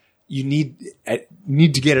just you need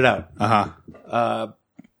to get it out.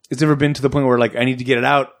 It's never been to the point where like I need to get it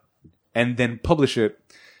out and then publish it.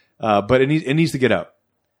 But it needs to get out.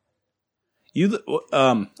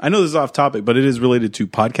 I know this is off topic, but it is related to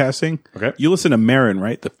podcasting. Okay. You listen to Marin,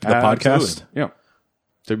 right? The podcast. Yeah.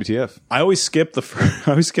 WTF. I always skip the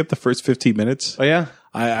first 15 minutes. Oh yeah.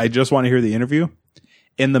 I just want to hear the interview.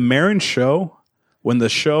 In the Marin show, when the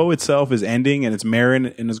show itself is ending and it's Marin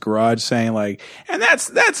in his garage saying like, and that's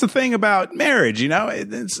the thing about marriage, you know,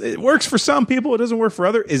 it works for some people, it doesn't work for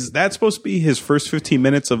others. Is that supposed to be his first 15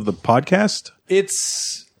 minutes of the podcast?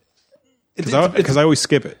 It's because I always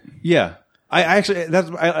skip it. Yeah. I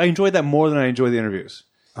enjoyed that more than I enjoy the interviews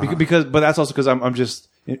but that's also because I'm just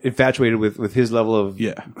infatuated with his level of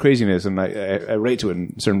craziness and I rate to it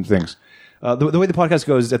in certain things. The way the podcast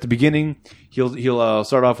goes is at the beginning he'll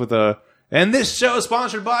start off with and this show is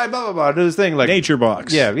sponsored by blah blah blah. Do this thing like Nature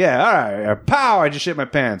Box. Yeah. All right. Pow! I just shit my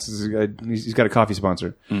pants. He's got a coffee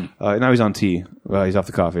sponsor. Now he's on tea. He's off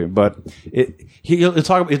the coffee. But he'll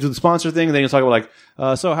talk. He'll do the sponsor thing, and then he'll talk about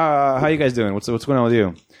like, so how you guys doing? What's going on with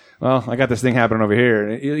you? Well, I got this thing happening over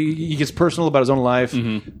here. He gets personal about his own life.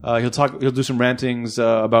 He'll do some rantings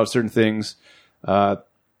about certain things, and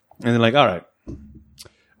then like, all right.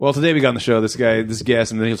 Well, today we got on the show this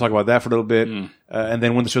guest, and then he'll talk about that for a little bit, and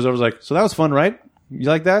then when the show's over, it's like, so that was fun, right? You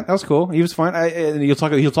like that? That was cool. He was fine. And he'll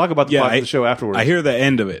talk about the show afterwards. I hear the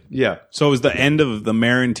end of it. Yeah. So is the end of the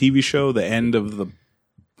Marin TV show the end of the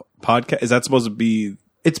podcast? Is that supposed to be?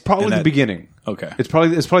 It's probably the beginning. Okay. It's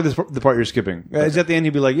probably the part you're skipping. Okay. It's at the end.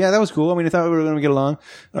 He'd be like, "Yeah, that was cool. I mean, I thought we were going to get along.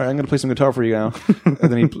 All right, I'm going to play some guitar for you now." And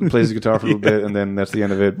then he plays the guitar for a little bit, and then that's the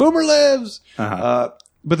end of it. Boomer lives.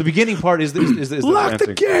 But the beginning part is lock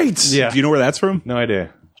the gates. Yeah. Do you know where that's from? No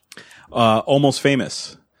idea. Almost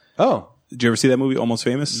Famous. Oh. Did you ever see that movie, Almost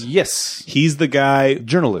Famous? Yes. He's the guy,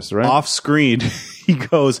 journalist, right? Off screen. He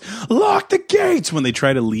goes, "Lock the gates," when they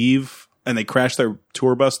try to leave and they crash their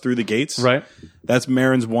tour bus through the gates. Right. That's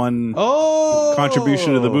Marin's one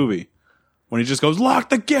contribution to the movie. When he just goes, "Lock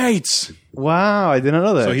the gates." Wow, I didn't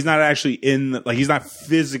know that. So he's not actually he's not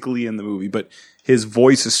physically in the movie, but his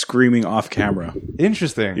voice is screaming off camera.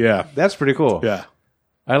 Interesting. Yeah. That's pretty cool. Yeah.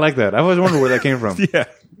 I like that. I always wondered where that came from. Yeah.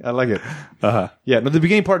 I like it. Yeah, no, the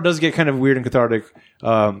beginning part does get kind of weird and cathartic.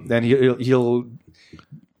 And he'll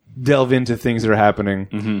delve into things that are happening.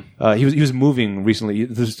 Mm-hmm. He was moving recently.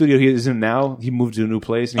 The studio he is in now, he moved to a new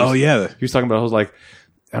place. And he was talking about. I was like,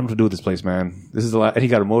 I don't know what to do with this place, man. This is a lot. And he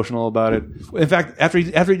got emotional about it. In fact, after he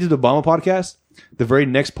did the Obama podcast, the very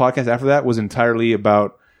next podcast after that was entirely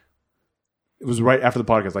about. It was right after the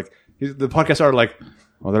podcast. Like the podcast started like,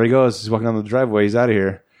 "Oh, there he goes. He's walking down the driveway. He's out of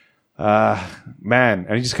here." Man,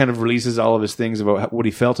 and he just kind of releases all of his things about what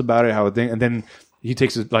he felt about it, and then he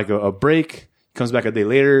takes a break, comes back a day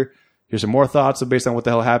later. Here's some more thoughts based on what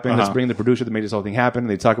the hell happened. Let's bring the producer that made this whole thing happen. And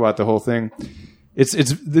they talk about the whole thing. It's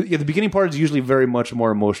the beginning part is usually very much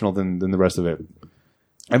more emotional than the rest of it.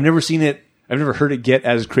 I've never seen it. I've never heard it get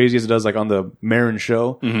as crazy as it does, like on the Marin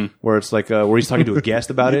show, where it's like where he's talking to a guest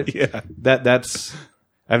about it. Yeah, that's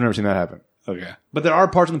I've never seen that happen. Okay, but there are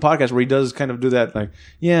parts in the podcast where he does kind of do that, like,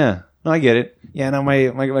 yeah, no, I get it. Yeah, no, my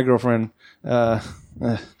girlfriend, where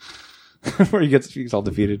he's all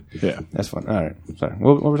defeated. Yeah, that's fun. All right, sorry.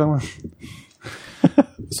 What were we talking about?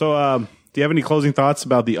 So, do you have any closing thoughts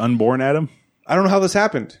about the Unborn, Adam? I don't know how this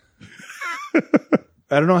happened. I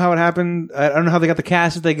don't know how it happened. I don't know how they got the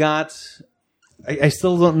cast that they got. I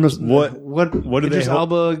still don't know what do they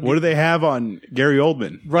Alba. What do they have on Gary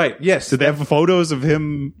Oldman? Right. Yes. Did they have photos of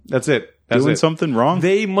him? That's it. Doing something wrong?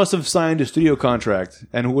 They must have signed a studio contract,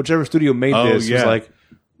 and whichever studio made this was like,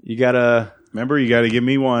 you gotta give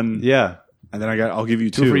me one. Yeah, and then I'll give you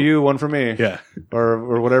two for you, one for me. Yeah,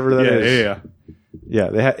 or whatever that is. Yeah.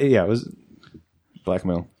 It was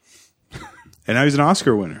blackmail. And now he's an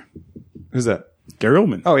Oscar winner. Who's that? Gary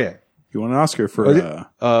Oldman. Oh yeah, he won an Oscar for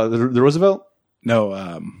the Roosevelt.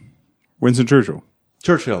 No, Winston Churchill.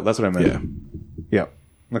 Churchill. That's what I meant. Yeah.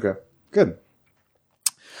 Okay. Good.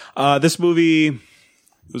 This movie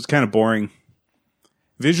was kind of boring.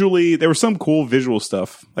 Visually, there was some cool visual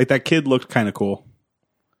stuff. Like that kid looked kind of cool.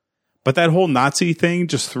 But that whole Nazi thing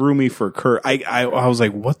just threw me for a curve. I was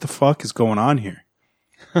like, what the fuck is going on here?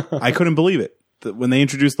 I couldn't believe it. When they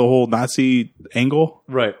introduced the whole Nazi angle,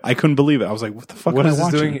 right? I couldn't believe it. I was like, what the fuck am I watching?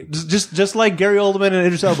 What is this doing? Just like Gary Oldman and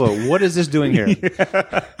Idris Elba. What is this doing here?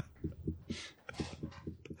 Yeah.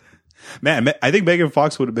 Man, I think Megan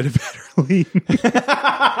Fox would have been a better lead.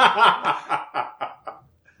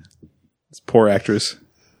 This poor actress.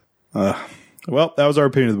 Well, that was our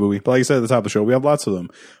opinion of the movie. But like I said at the top of the show, we have lots of them,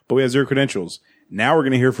 but we have 0 credentials. Now we're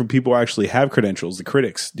going to hear from people who actually have credentials, the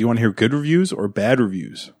critics. Do you want to hear good reviews or bad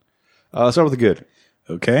reviews? Let's start with the good.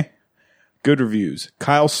 Okay. Good reviews.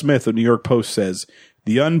 Kyle Smith of New York Post says,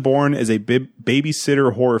 The Unborn is a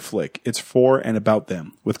babysitter horror flick. It's for and about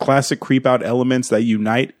them, with classic creep-out elements that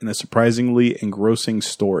unite in a surprisingly engrossing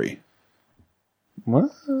story.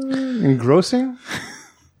 What? Engrossing?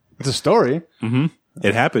 It's a story. Mm-hmm.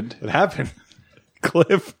 It happened. It happened.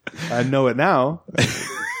 Cliff. I know it now.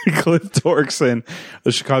 Cliff Torkson,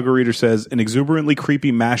 the Chicago Reader, says, an exuberantly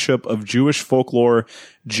creepy mashup of Jewish folklore,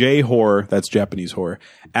 J-horror, that's Japanese horror,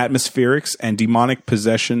 atmospherics, and demonic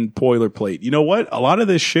possession boilerplate. You know what? A lot of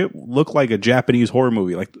this shit looked like a Japanese horror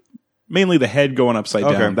movie, like mainly the head going upside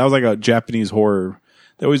down. That was like a Japanese horror.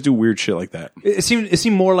 They always do weird shit like that. It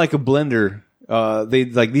seemed more like a blender.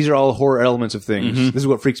 These are all horror elements of things. Mm-hmm. This is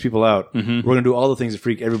what freaks people out. Mm-hmm. We're gonna do all the things that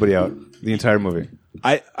freak everybody out. The entire movie.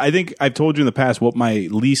 I think I've told you in the past what my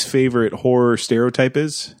least favorite horror stereotype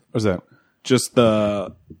is. What's that? Just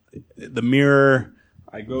the mirror.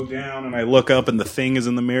 I go down and I look up and the thing is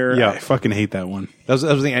in the mirror. Yeah, I fucking hate that one. That was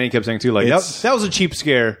the thing Annie kept saying too. Like that was a cheap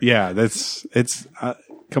scare. Yeah, it's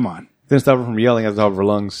come on. Didn't stop her from yelling at the top of her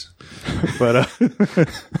lungs. But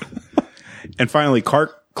and finally,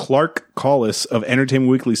 Clark Collis of Entertainment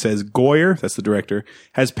Weekly says, Goyer, that's the director,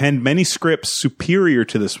 has penned many scripts superior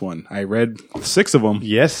to this one. I read 6 of them.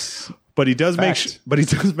 Yes. But he does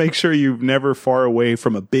make sure you're never far away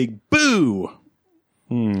from a big boo.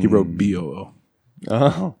 He wrote BOO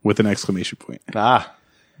with an exclamation point.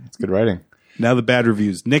 That's good writing. Now the bad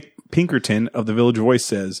reviews. Nick Pinkerton of the Village Voice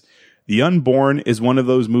says, The Unborn is one of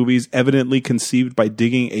those movies evidently conceived by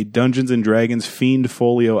digging a Dungeons & Dragons fiend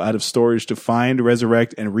folio out of storage to find,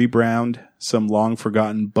 resurrect, and rebrand some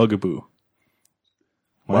long-forgotten bugaboo.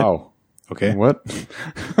 What? Wow. Okay. What?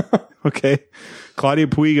 Okay. Claudia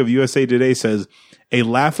Puig of USA Today says, a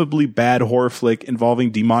laughably bad horror flick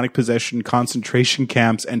involving demonic possession, concentration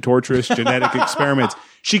camps, and torturous genetic experiments.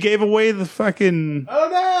 She gave away the fucking... Oh,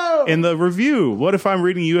 no! In the review. What if I'm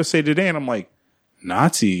reading USA Today and I'm like,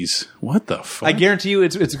 Nazis? What the fuck? I guarantee you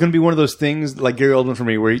it's going to be one of those things like Gary Oldman for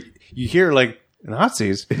me where you hear like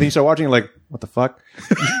Nazis and then you start watching like, what the fuck?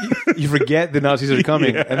 you forget the Nazis are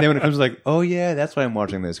coming. Yeah. And then when it comes like, oh yeah, that's why I'm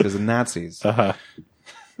watching this because the Nazis. Uh-huh.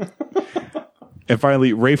 And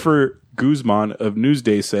finally, Rafer Guzman of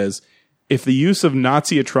Newsday says, if the use of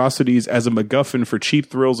Nazi atrocities as a MacGuffin for cheap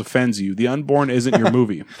thrills offends you, The Unborn isn't your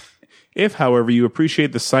movie. If, however, you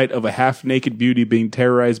appreciate the sight of a half-naked beauty being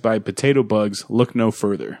terrorized by potato bugs, look no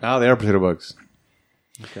further. Oh, they are potato bugs.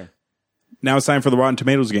 Okay. Now it's time for the Rotten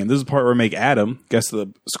Tomatoes game. This is the part where I make Adam guess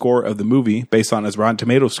the score of the movie based on his Rotten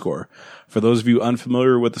Tomatoes score. For those of you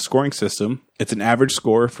unfamiliar with the scoring system, it's an average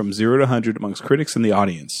score from 0 to 100 amongst critics and the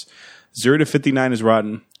audience. 0 to 59 is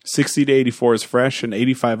rotten, 60 to 84 is fresh, and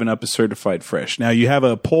 85 and up is certified fresh. Now, you have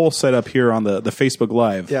a poll set up here on the Facebook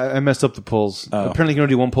Live. Yeah, I messed up the polls. Apparently, you can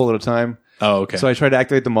only do one poll at a time. Oh, okay. So I tried to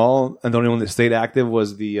activate them all, and the only one that stayed active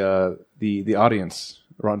was the audience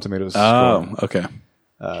Rotten Tomatoes score. Oh, okay.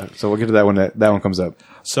 So we'll get to that when that one comes up.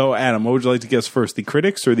 So, Adam, what would you like to guess first, the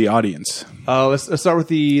critics or the audience? Let's start with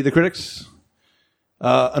the critics.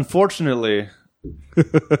 Unfortunately,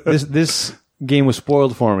 this game was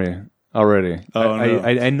spoiled for me already. Oh, no.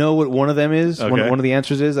 I know what one of them is. Okay. One of the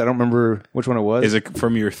answers is. I don't remember which one it was. Is it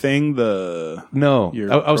from your thing? No.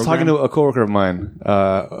 Your I was talking program? to a coworker of mine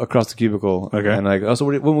across the cubicle. Okay. And like, oh, so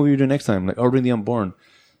what movie are you doing next time? Like, oh, we're doing The Unborn.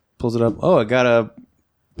 Pulls it up. Oh, I got a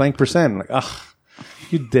blank percent. I'm like, ugh,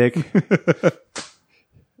 you dick.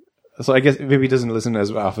 So I guess maybe he doesn't listen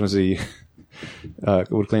as often as he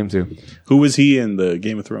would claim to. Who was he in the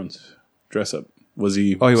Game of Thrones dress up? Was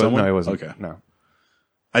he? Oh, he wasn't. someone? No, he wasn't. Okay. No.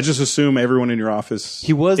 I just assume everyone in your office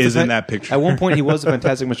He was is in that picture. At one point, he was the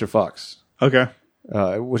Fantastic Mr. Fox. Okay.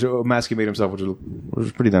 Which a mask he made himself, which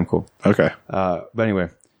was pretty damn cool. Okay. But anyway,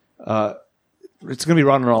 it's going to be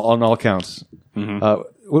rotten on all counts. Mm-hmm.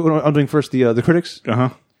 What I'm doing first, the critics.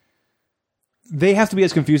 Uh-huh. They have to be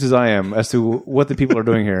as confused as I am as to what the people are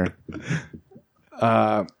doing here.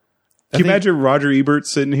 Can you imagine Roger Ebert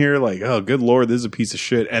sitting here like, oh, good Lord, this is a piece of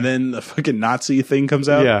shit. And then the fucking Nazi thing comes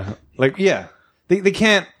out? Yeah. Like, yeah. They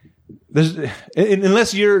can't...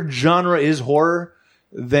 unless your genre is horror,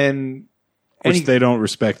 then... Which they don't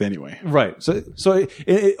respect anyway. Right. So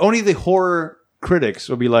only the horror critics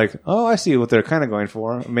will be like, oh, I see what they're kind of going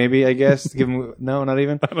for. Maybe, I guess. Give them... No, not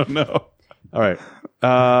even? I don't know. All right.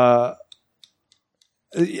 I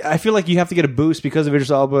feel like you have to get a boost because of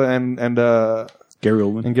Idris Elba and Gary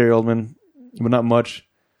Oldman, but not much.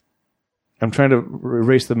 I'm trying to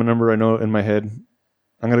erase the number I know in my head.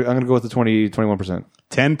 I'm gonna go with the 21%.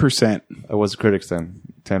 10%. I was the critics then.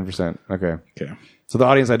 10%. Okay. Okay. So the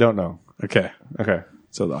audience I don't know. Okay. Okay.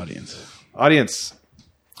 So the audience. Audience.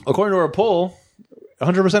 According to our poll,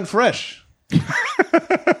 100% fresh.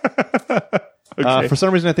 Okay. For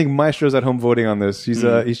some reason, I think Maestro's at home voting on this. He's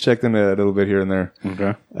checked in a little bit here and there.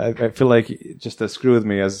 Okay. I feel like just to screw with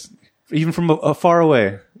me, as even from a far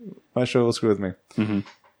away, Maestro will screw with me. Mm-hmm.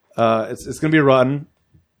 It's going to be rotten.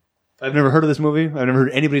 I've never heard of this movie. I've never heard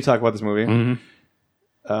anybody talk about this movie.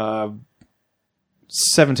 Mm-hmm.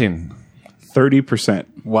 17.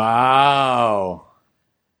 30%. Wow.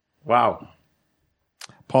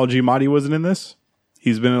 Paul Giamatti wasn't in this.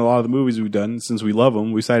 He's been in a lot of the movies we've done. Since we love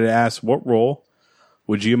him, we decided to ask, what role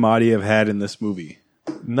would Giamatti have had in this movie?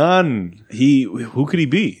 None. Who could he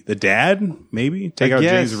be? The dad? Maybe take out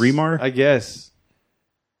James Remar. I guess.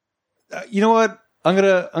 You know what? I'm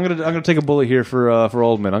gonna take a bullet here for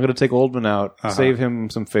Oldman. I'm gonna take Oldman out, save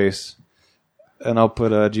him some face, and I'll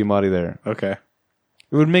put Giamatti there. Okay.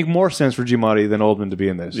 It would make more sense for Giamatti than Oldman to be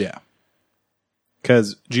in this. Yeah.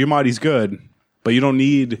 Because Giamatti's good, but you don't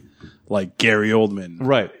need like Gary Oldman,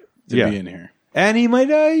 right? To be in here. And he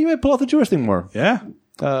might pull off the Jewish thing more. Yeah.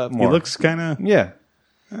 More. He looks kind of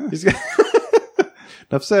He's got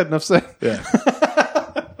enough said. Yeah.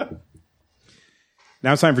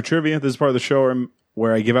 Now it's time for trivia. This is part of the show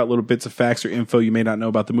where I give out little bits of facts or info you may not know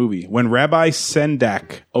about the movie. When Rabbi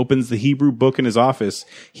Sendak opens the Hebrew book in his office,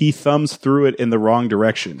 he thumbs through it in the wrong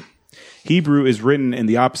direction. Hebrew is written in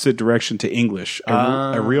the opposite direction to English.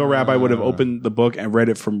 A real rabbi would have opened the book and read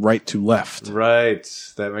it from right to left. Right.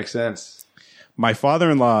 That makes sense. My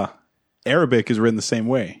father-in-law, Arabic is written the same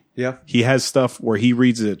way. Yeah. He has stuff where he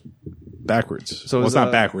reads it backwards. So well, it's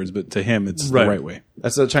not backwards, but to him, it's the right way.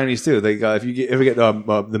 That's the Chinese too. They if you ever get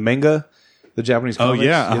the manga, the Japanese comics,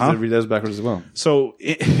 yeah, you have to read those backwards as well. So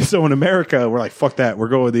in America, we're like, fuck that. We're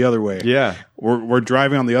going the other way. Yeah. We're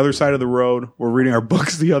driving on the other side of the road. We're reading our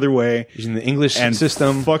books the other way. Using the English And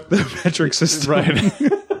system. fuck the metric system. Right.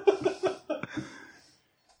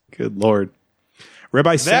 Good Lord.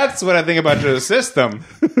 Rabbi That's what I think about the system.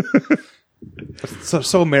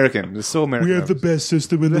 so American. It's so American. We have the best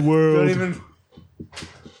system in the world. Don't even...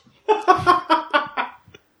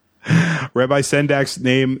 Rabbi Sendak's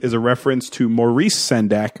name is a reference to Maurice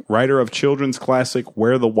Sendak, writer of children's classic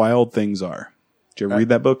Where the Wild Things Are. Did you ever read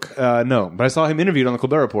that book? No, but I saw him interviewed on the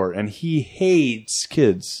Colbert Report, and he hates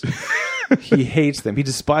kids. He hates them. He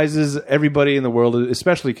despises everybody in the world,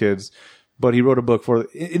 especially kids. But he wrote a book for...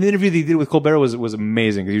 An interview that he did with Colbert was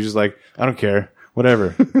amazing, because he was just like, I don't care. Whatever.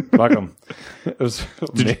 Fuck them. It was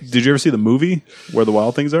Did you ever see the movie Where the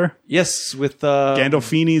Wild Things Are? Yes, with...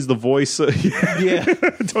 Gandolfini's the voice. Yeah.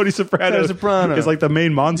 Tony Soprano. Is like the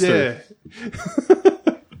main monster.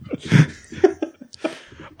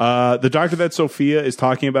 Yeah. The doctor that Sophia is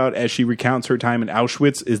talking about as she recounts her time in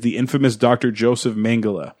Auschwitz is the infamous Dr. Joseph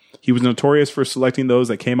Mengele. He was notorious for selecting those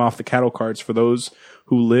that came off the cattle carts for those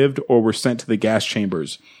who lived or were sent to the gas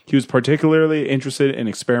chambers. He was particularly interested in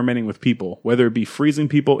experimenting with people, whether it be freezing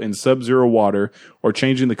people in sub-zero water or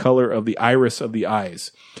changing the color of the iris of the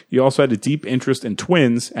eyes. He also had a deep interest in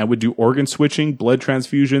twins and would do organ switching, blood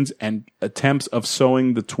transfusions, and attempts of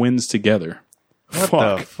sewing the twins together.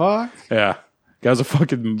 What the fuck? Yeah. Guy was a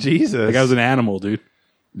fucking... Jesus. That guy was an animal, dude.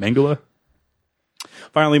 Mengele.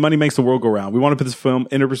 Finally, money makes the world go round. We want to put this film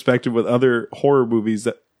into perspective with other horror movies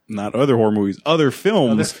that... Not other horror movies, other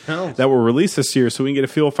films that were released this year, so we can get a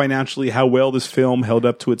feel financially how well this film held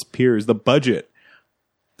up to its peers. The budget,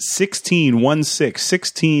 $16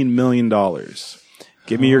 million.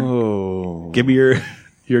 Give me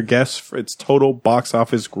your guess for its total box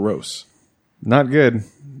office gross. Not good.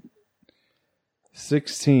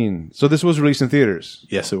 16. So this was released in theaters.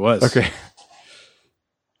 Yes, it was. Okay.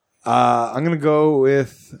 I'm gonna go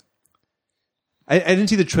with. I didn't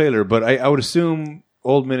see the trailer, but I would assume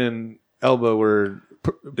Oldman and Elba were.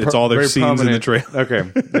 It's all their very scenes in the prominent. trailer.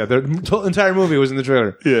 Okay, yeah, their entire movie was in the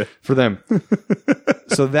trailer. Yeah, for them.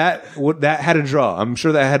 So that had a draw. I'm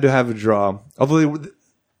sure that had to have a draw. Although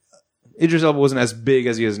Idris Elba wasn't as big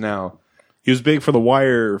as he is now. He was big for the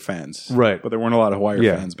Wire fans, right? But there weren't a lot of Wire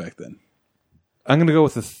fans back then. I'm gonna go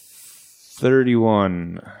with the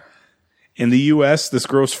 31. In the U.S., this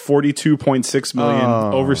grossed $42.6 million.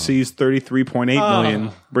 Overseas, $33.8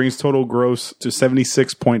 million. Brings total gross to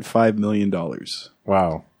 $76.5 million.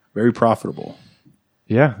 Wow. Very profitable.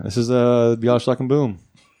 Yeah, this is Bial Schlock and Boom.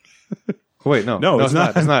 Wait, no, it's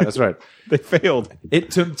not. It's not. That's right. They failed.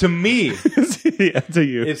 It to me, yeah, to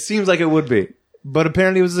you. it seems like it would be, but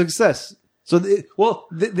apparently it was a success. So, they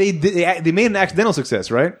made an accidental success,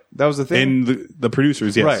 right? That was the thing. And the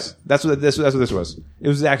producers, yes. Right. That's what this was. It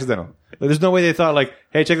was accidental. Like, there's no way they thought like,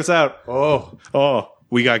 hey, check this out.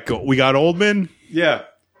 We got Oldman. Yeah.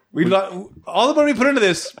 All the money we put into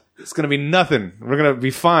this, it's going to be nothing. We're going to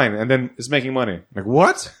be fine. And then it's making money. Like,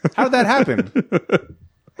 what? How did that happen?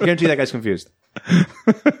 I guarantee that guy's confused.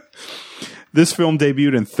 This film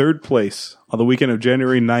debuted in third place on the weekend of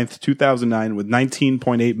January 9th, 2009 with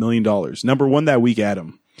 $19.8 million. Number one that week,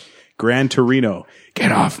 Adam. Gran Torino.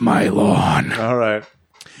 Get off my lawn. All right.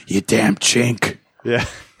 You damn chink. Yeah.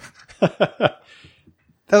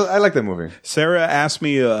 I like that movie. Sarah asked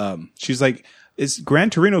me, she's like, is Gran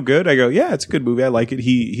Torino good? I go, yeah, it's a good movie. I like it.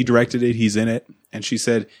 He directed it. He's in it. And she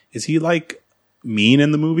said, is he like mean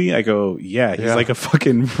in the movie? I go, yeah, he's like a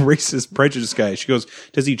fucking racist, prejudice guy. She goes,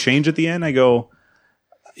 does he change at the end? I go,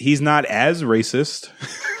 he's not as racist.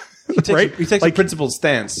 He takes a principled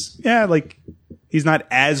stance. Yeah, like he's not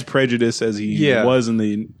as prejudiced as he was in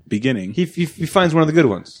the beginning. He finds one of the good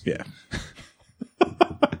ones. Yeah.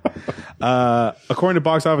 According to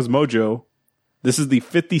Box Office Mojo, this is the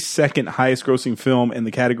 52nd highest grossing film in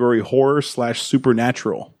the category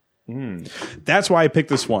horror/supernatural. That's why I picked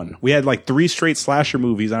this one. We had like 3 straight slasher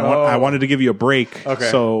movies. And I wanted to give you a break. Okay.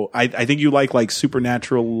 So I think you like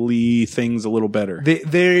supernaturally things a little better.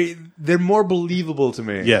 They're more believable to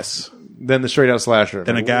me. Yes. Than the straight out slasher.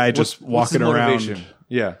 Than a guy just walking around.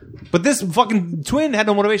 Yeah. But this fucking twin had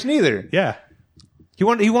no motivation either. Yeah. He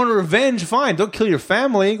wanted revenge. Fine. Don't kill your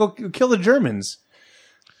family. Go kill the Germans.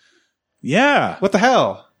 Yeah. What the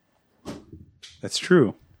hell? That's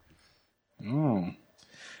true. Oh.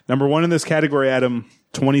 Number one in this category, Adam,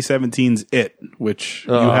 2017's It, which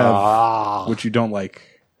you have, which you don't like.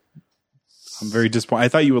 I'm very disappointed. I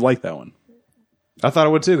thought you would like that one. I thought I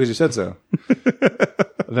would too because you said so.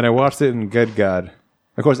 Then I watched it and good God.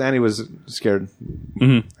 Of course, Annie was scared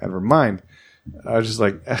out of her mind. I was just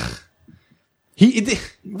like, ugh.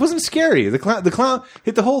 It wasn't scary. The clown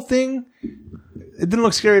hit the whole thing. It didn't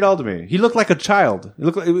look scary at all to me. He looked like a child. He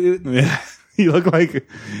looked like Yeah. He looked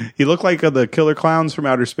like the killer clowns from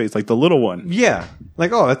outer space, like the little one. yeah,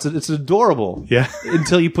 like oh, it's adorable. Yeah.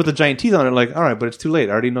 Until you put the giant teeth on it, like all right, but it's too late.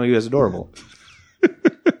 I already know you as adorable.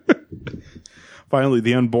 Finally,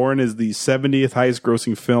 The Unborn is the 70th highest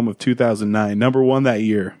grossing film of 2009. Number one that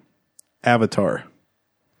year, Avatar.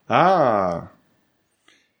 Ah,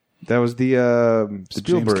 that was the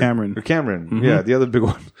Spielberg. Cameron. Yeah, the other big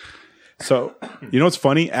one. So, you know what's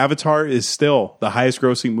funny? Avatar is still the highest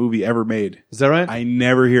grossing movie ever made. Is that right? I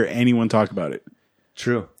never hear anyone talk about it.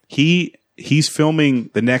 True. He's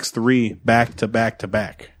filming the next 3 back to back to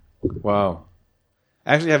back. Wow.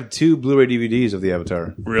 I actually have 2 Blu-ray DVDs of the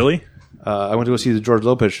Avatar. Really? I went to go see the George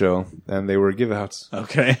Lopez show, and they were give-outs.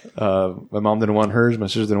 Okay. My mom didn't want hers. My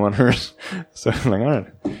sister didn't want hers. So I'm like, all right.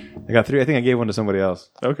 I got 3. I think I gave one to somebody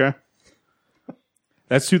else. Okay.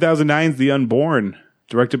 That's 2009's The Unborn,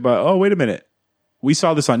 directed by... Oh, wait a minute. We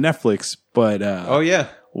saw this on Netflix, but... Oh, yeah.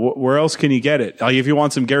 Where else can you get it? Like, if you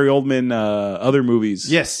want some Gary Oldman other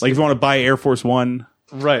movies. Yes. Like if you want to buy Air Force One.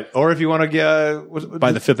 Right. Or if you want to get...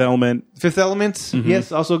 Buy The Fifth Element. Fifth Element.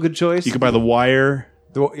 Yes, also a good choice. You can buy The Wire.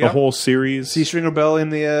 The whole series. See Stringer Bell in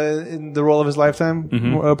the role of his lifetime,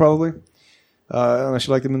 probably. Unless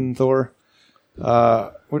you liked him in Thor.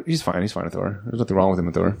 He's fine. He's fine in Thor. There's nothing wrong with him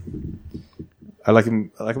in Thor. I like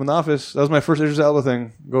him in The Office. That was my first Idris Elba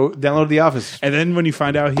thing. Go download The Office. And then when you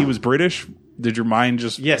find out he was British, did your mind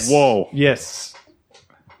just... Yes. Whoa. Yes.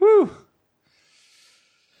 Woo.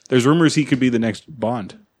 There's rumors he could be the next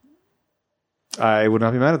Bond. I would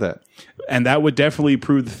not be mad at that. And that would definitely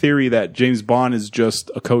prove the theory that James Bond is just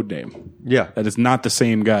a code name. Yeah. That it's not the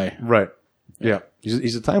same guy. Right. Yeah.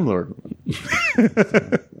 He's a Time Lord.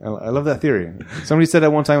 I love that theory. Somebody said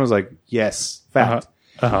at one time, I was like, yes, fact.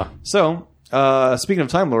 So, speaking of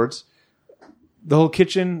Time Lords, the whole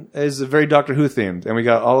kitchen is very Doctor Who themed, and we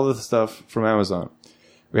got all of the stuff from Amazon.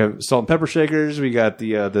 We have salt and pepper shakers. We got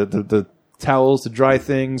the towels to dry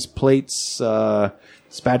things, plates,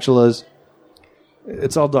 spatulas.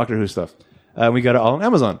 It's all Doctor Who stuff. We got it all on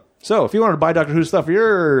Amazon. So if you wanted to buy Doctor Who stuff for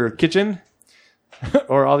your kitchen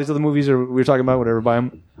or all these other movies we were talking about, whatever, buy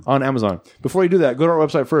them on Amazon. Before you do that, go to our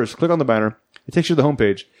website first. Click on the banner. It takes you to the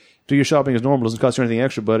homepage. Do your shopping as normal. It doesn't cost you anything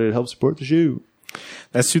extra, but it helps support the show.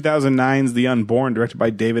 That's 2009's The Unborn, directed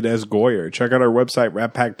by David S. Goyer. Check out our website,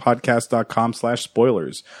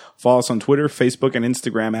 ratpackpodcast.com/spoilers. Follow us on Twitter, Facebook, and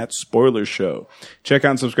Instagram at Spoilers Show. Check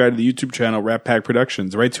out and subscribe to the YouTube channel, Rat Pack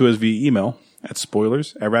Productions. Write to us via email at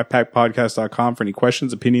spoilers@ratpackpodcast.com for any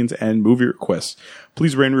questions, opinions, and movie requests.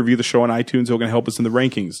 Please rate and review the show on iTunes. It can help us in the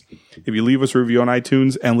rankings. If you leave us a review on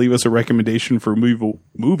iTunes and leave us a recommendation for a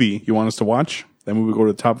movie you want us to watch, then we will go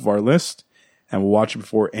to the top of our list and we'll watch it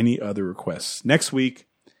before any other requests. Next week,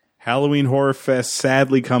 Halloween Horror Fest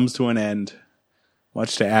sadly comes to an end,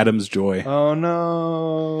 much to Adam's joy. Oh,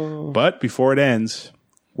 no. But before it ends,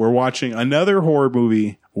 we're watching another horror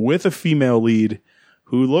movie with a female lead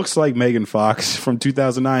who looks like Megan Fox from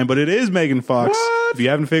 2009, but it is Megan Fox. What? If you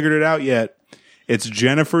haven't figured it out yet, it's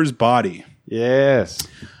Jennifer's Body. Yes.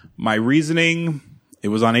 My reasoning, it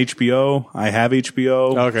was on HBO. I have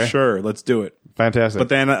HBO. Okay. Sure, let's do it. Fantastic. But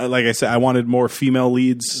then, like I said, I wanted more female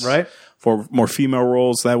leads. Right. For more female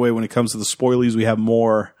roles. That way, when it comes to the spoilies, we have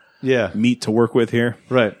more meat to work with here.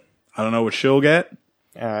 Right. I don't know what she'll get.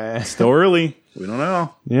 Still early. We don't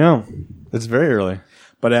know. Yeah. It's very early.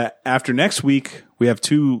 But after next week, we have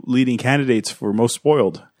 2 leading candidates for most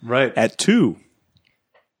spoiled. Right. At 2.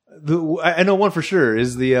 I know one for sure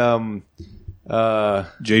is the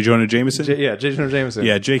J. Jonah Jameson? J. Jonah Jameson.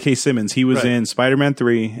 Yeah, J.K. Simmons. He was in Spider-Man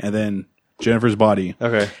 3 and then Jennifer's Body.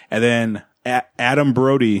 Okay. And then Adam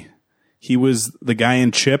Brody, he was the guy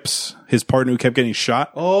in Chips, his partner who kept getting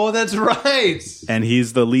shot. Oh, that's right. And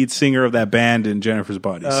he's the lead singer of that band in Jennifer's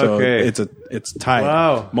Body. So it's tied.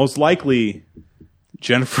 Wow. Most likely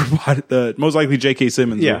most likely J.K.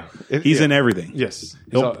 Simmons. Yeah. He's in everything. Yes.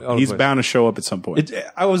 He's bound to show up at some point.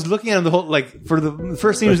 I was looking at him the whole, like, for the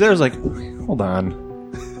first scene he was there, I was like, hold on.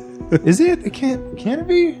 Is it? It can it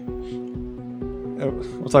be?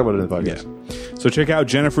 We'll talk about it in the podcast. Yeah. So check out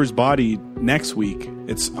Jennifer's Body next week.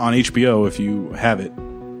 It's on HBO if you have it.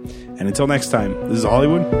 And until next time, this is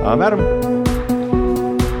Hollywood. I'm Adam.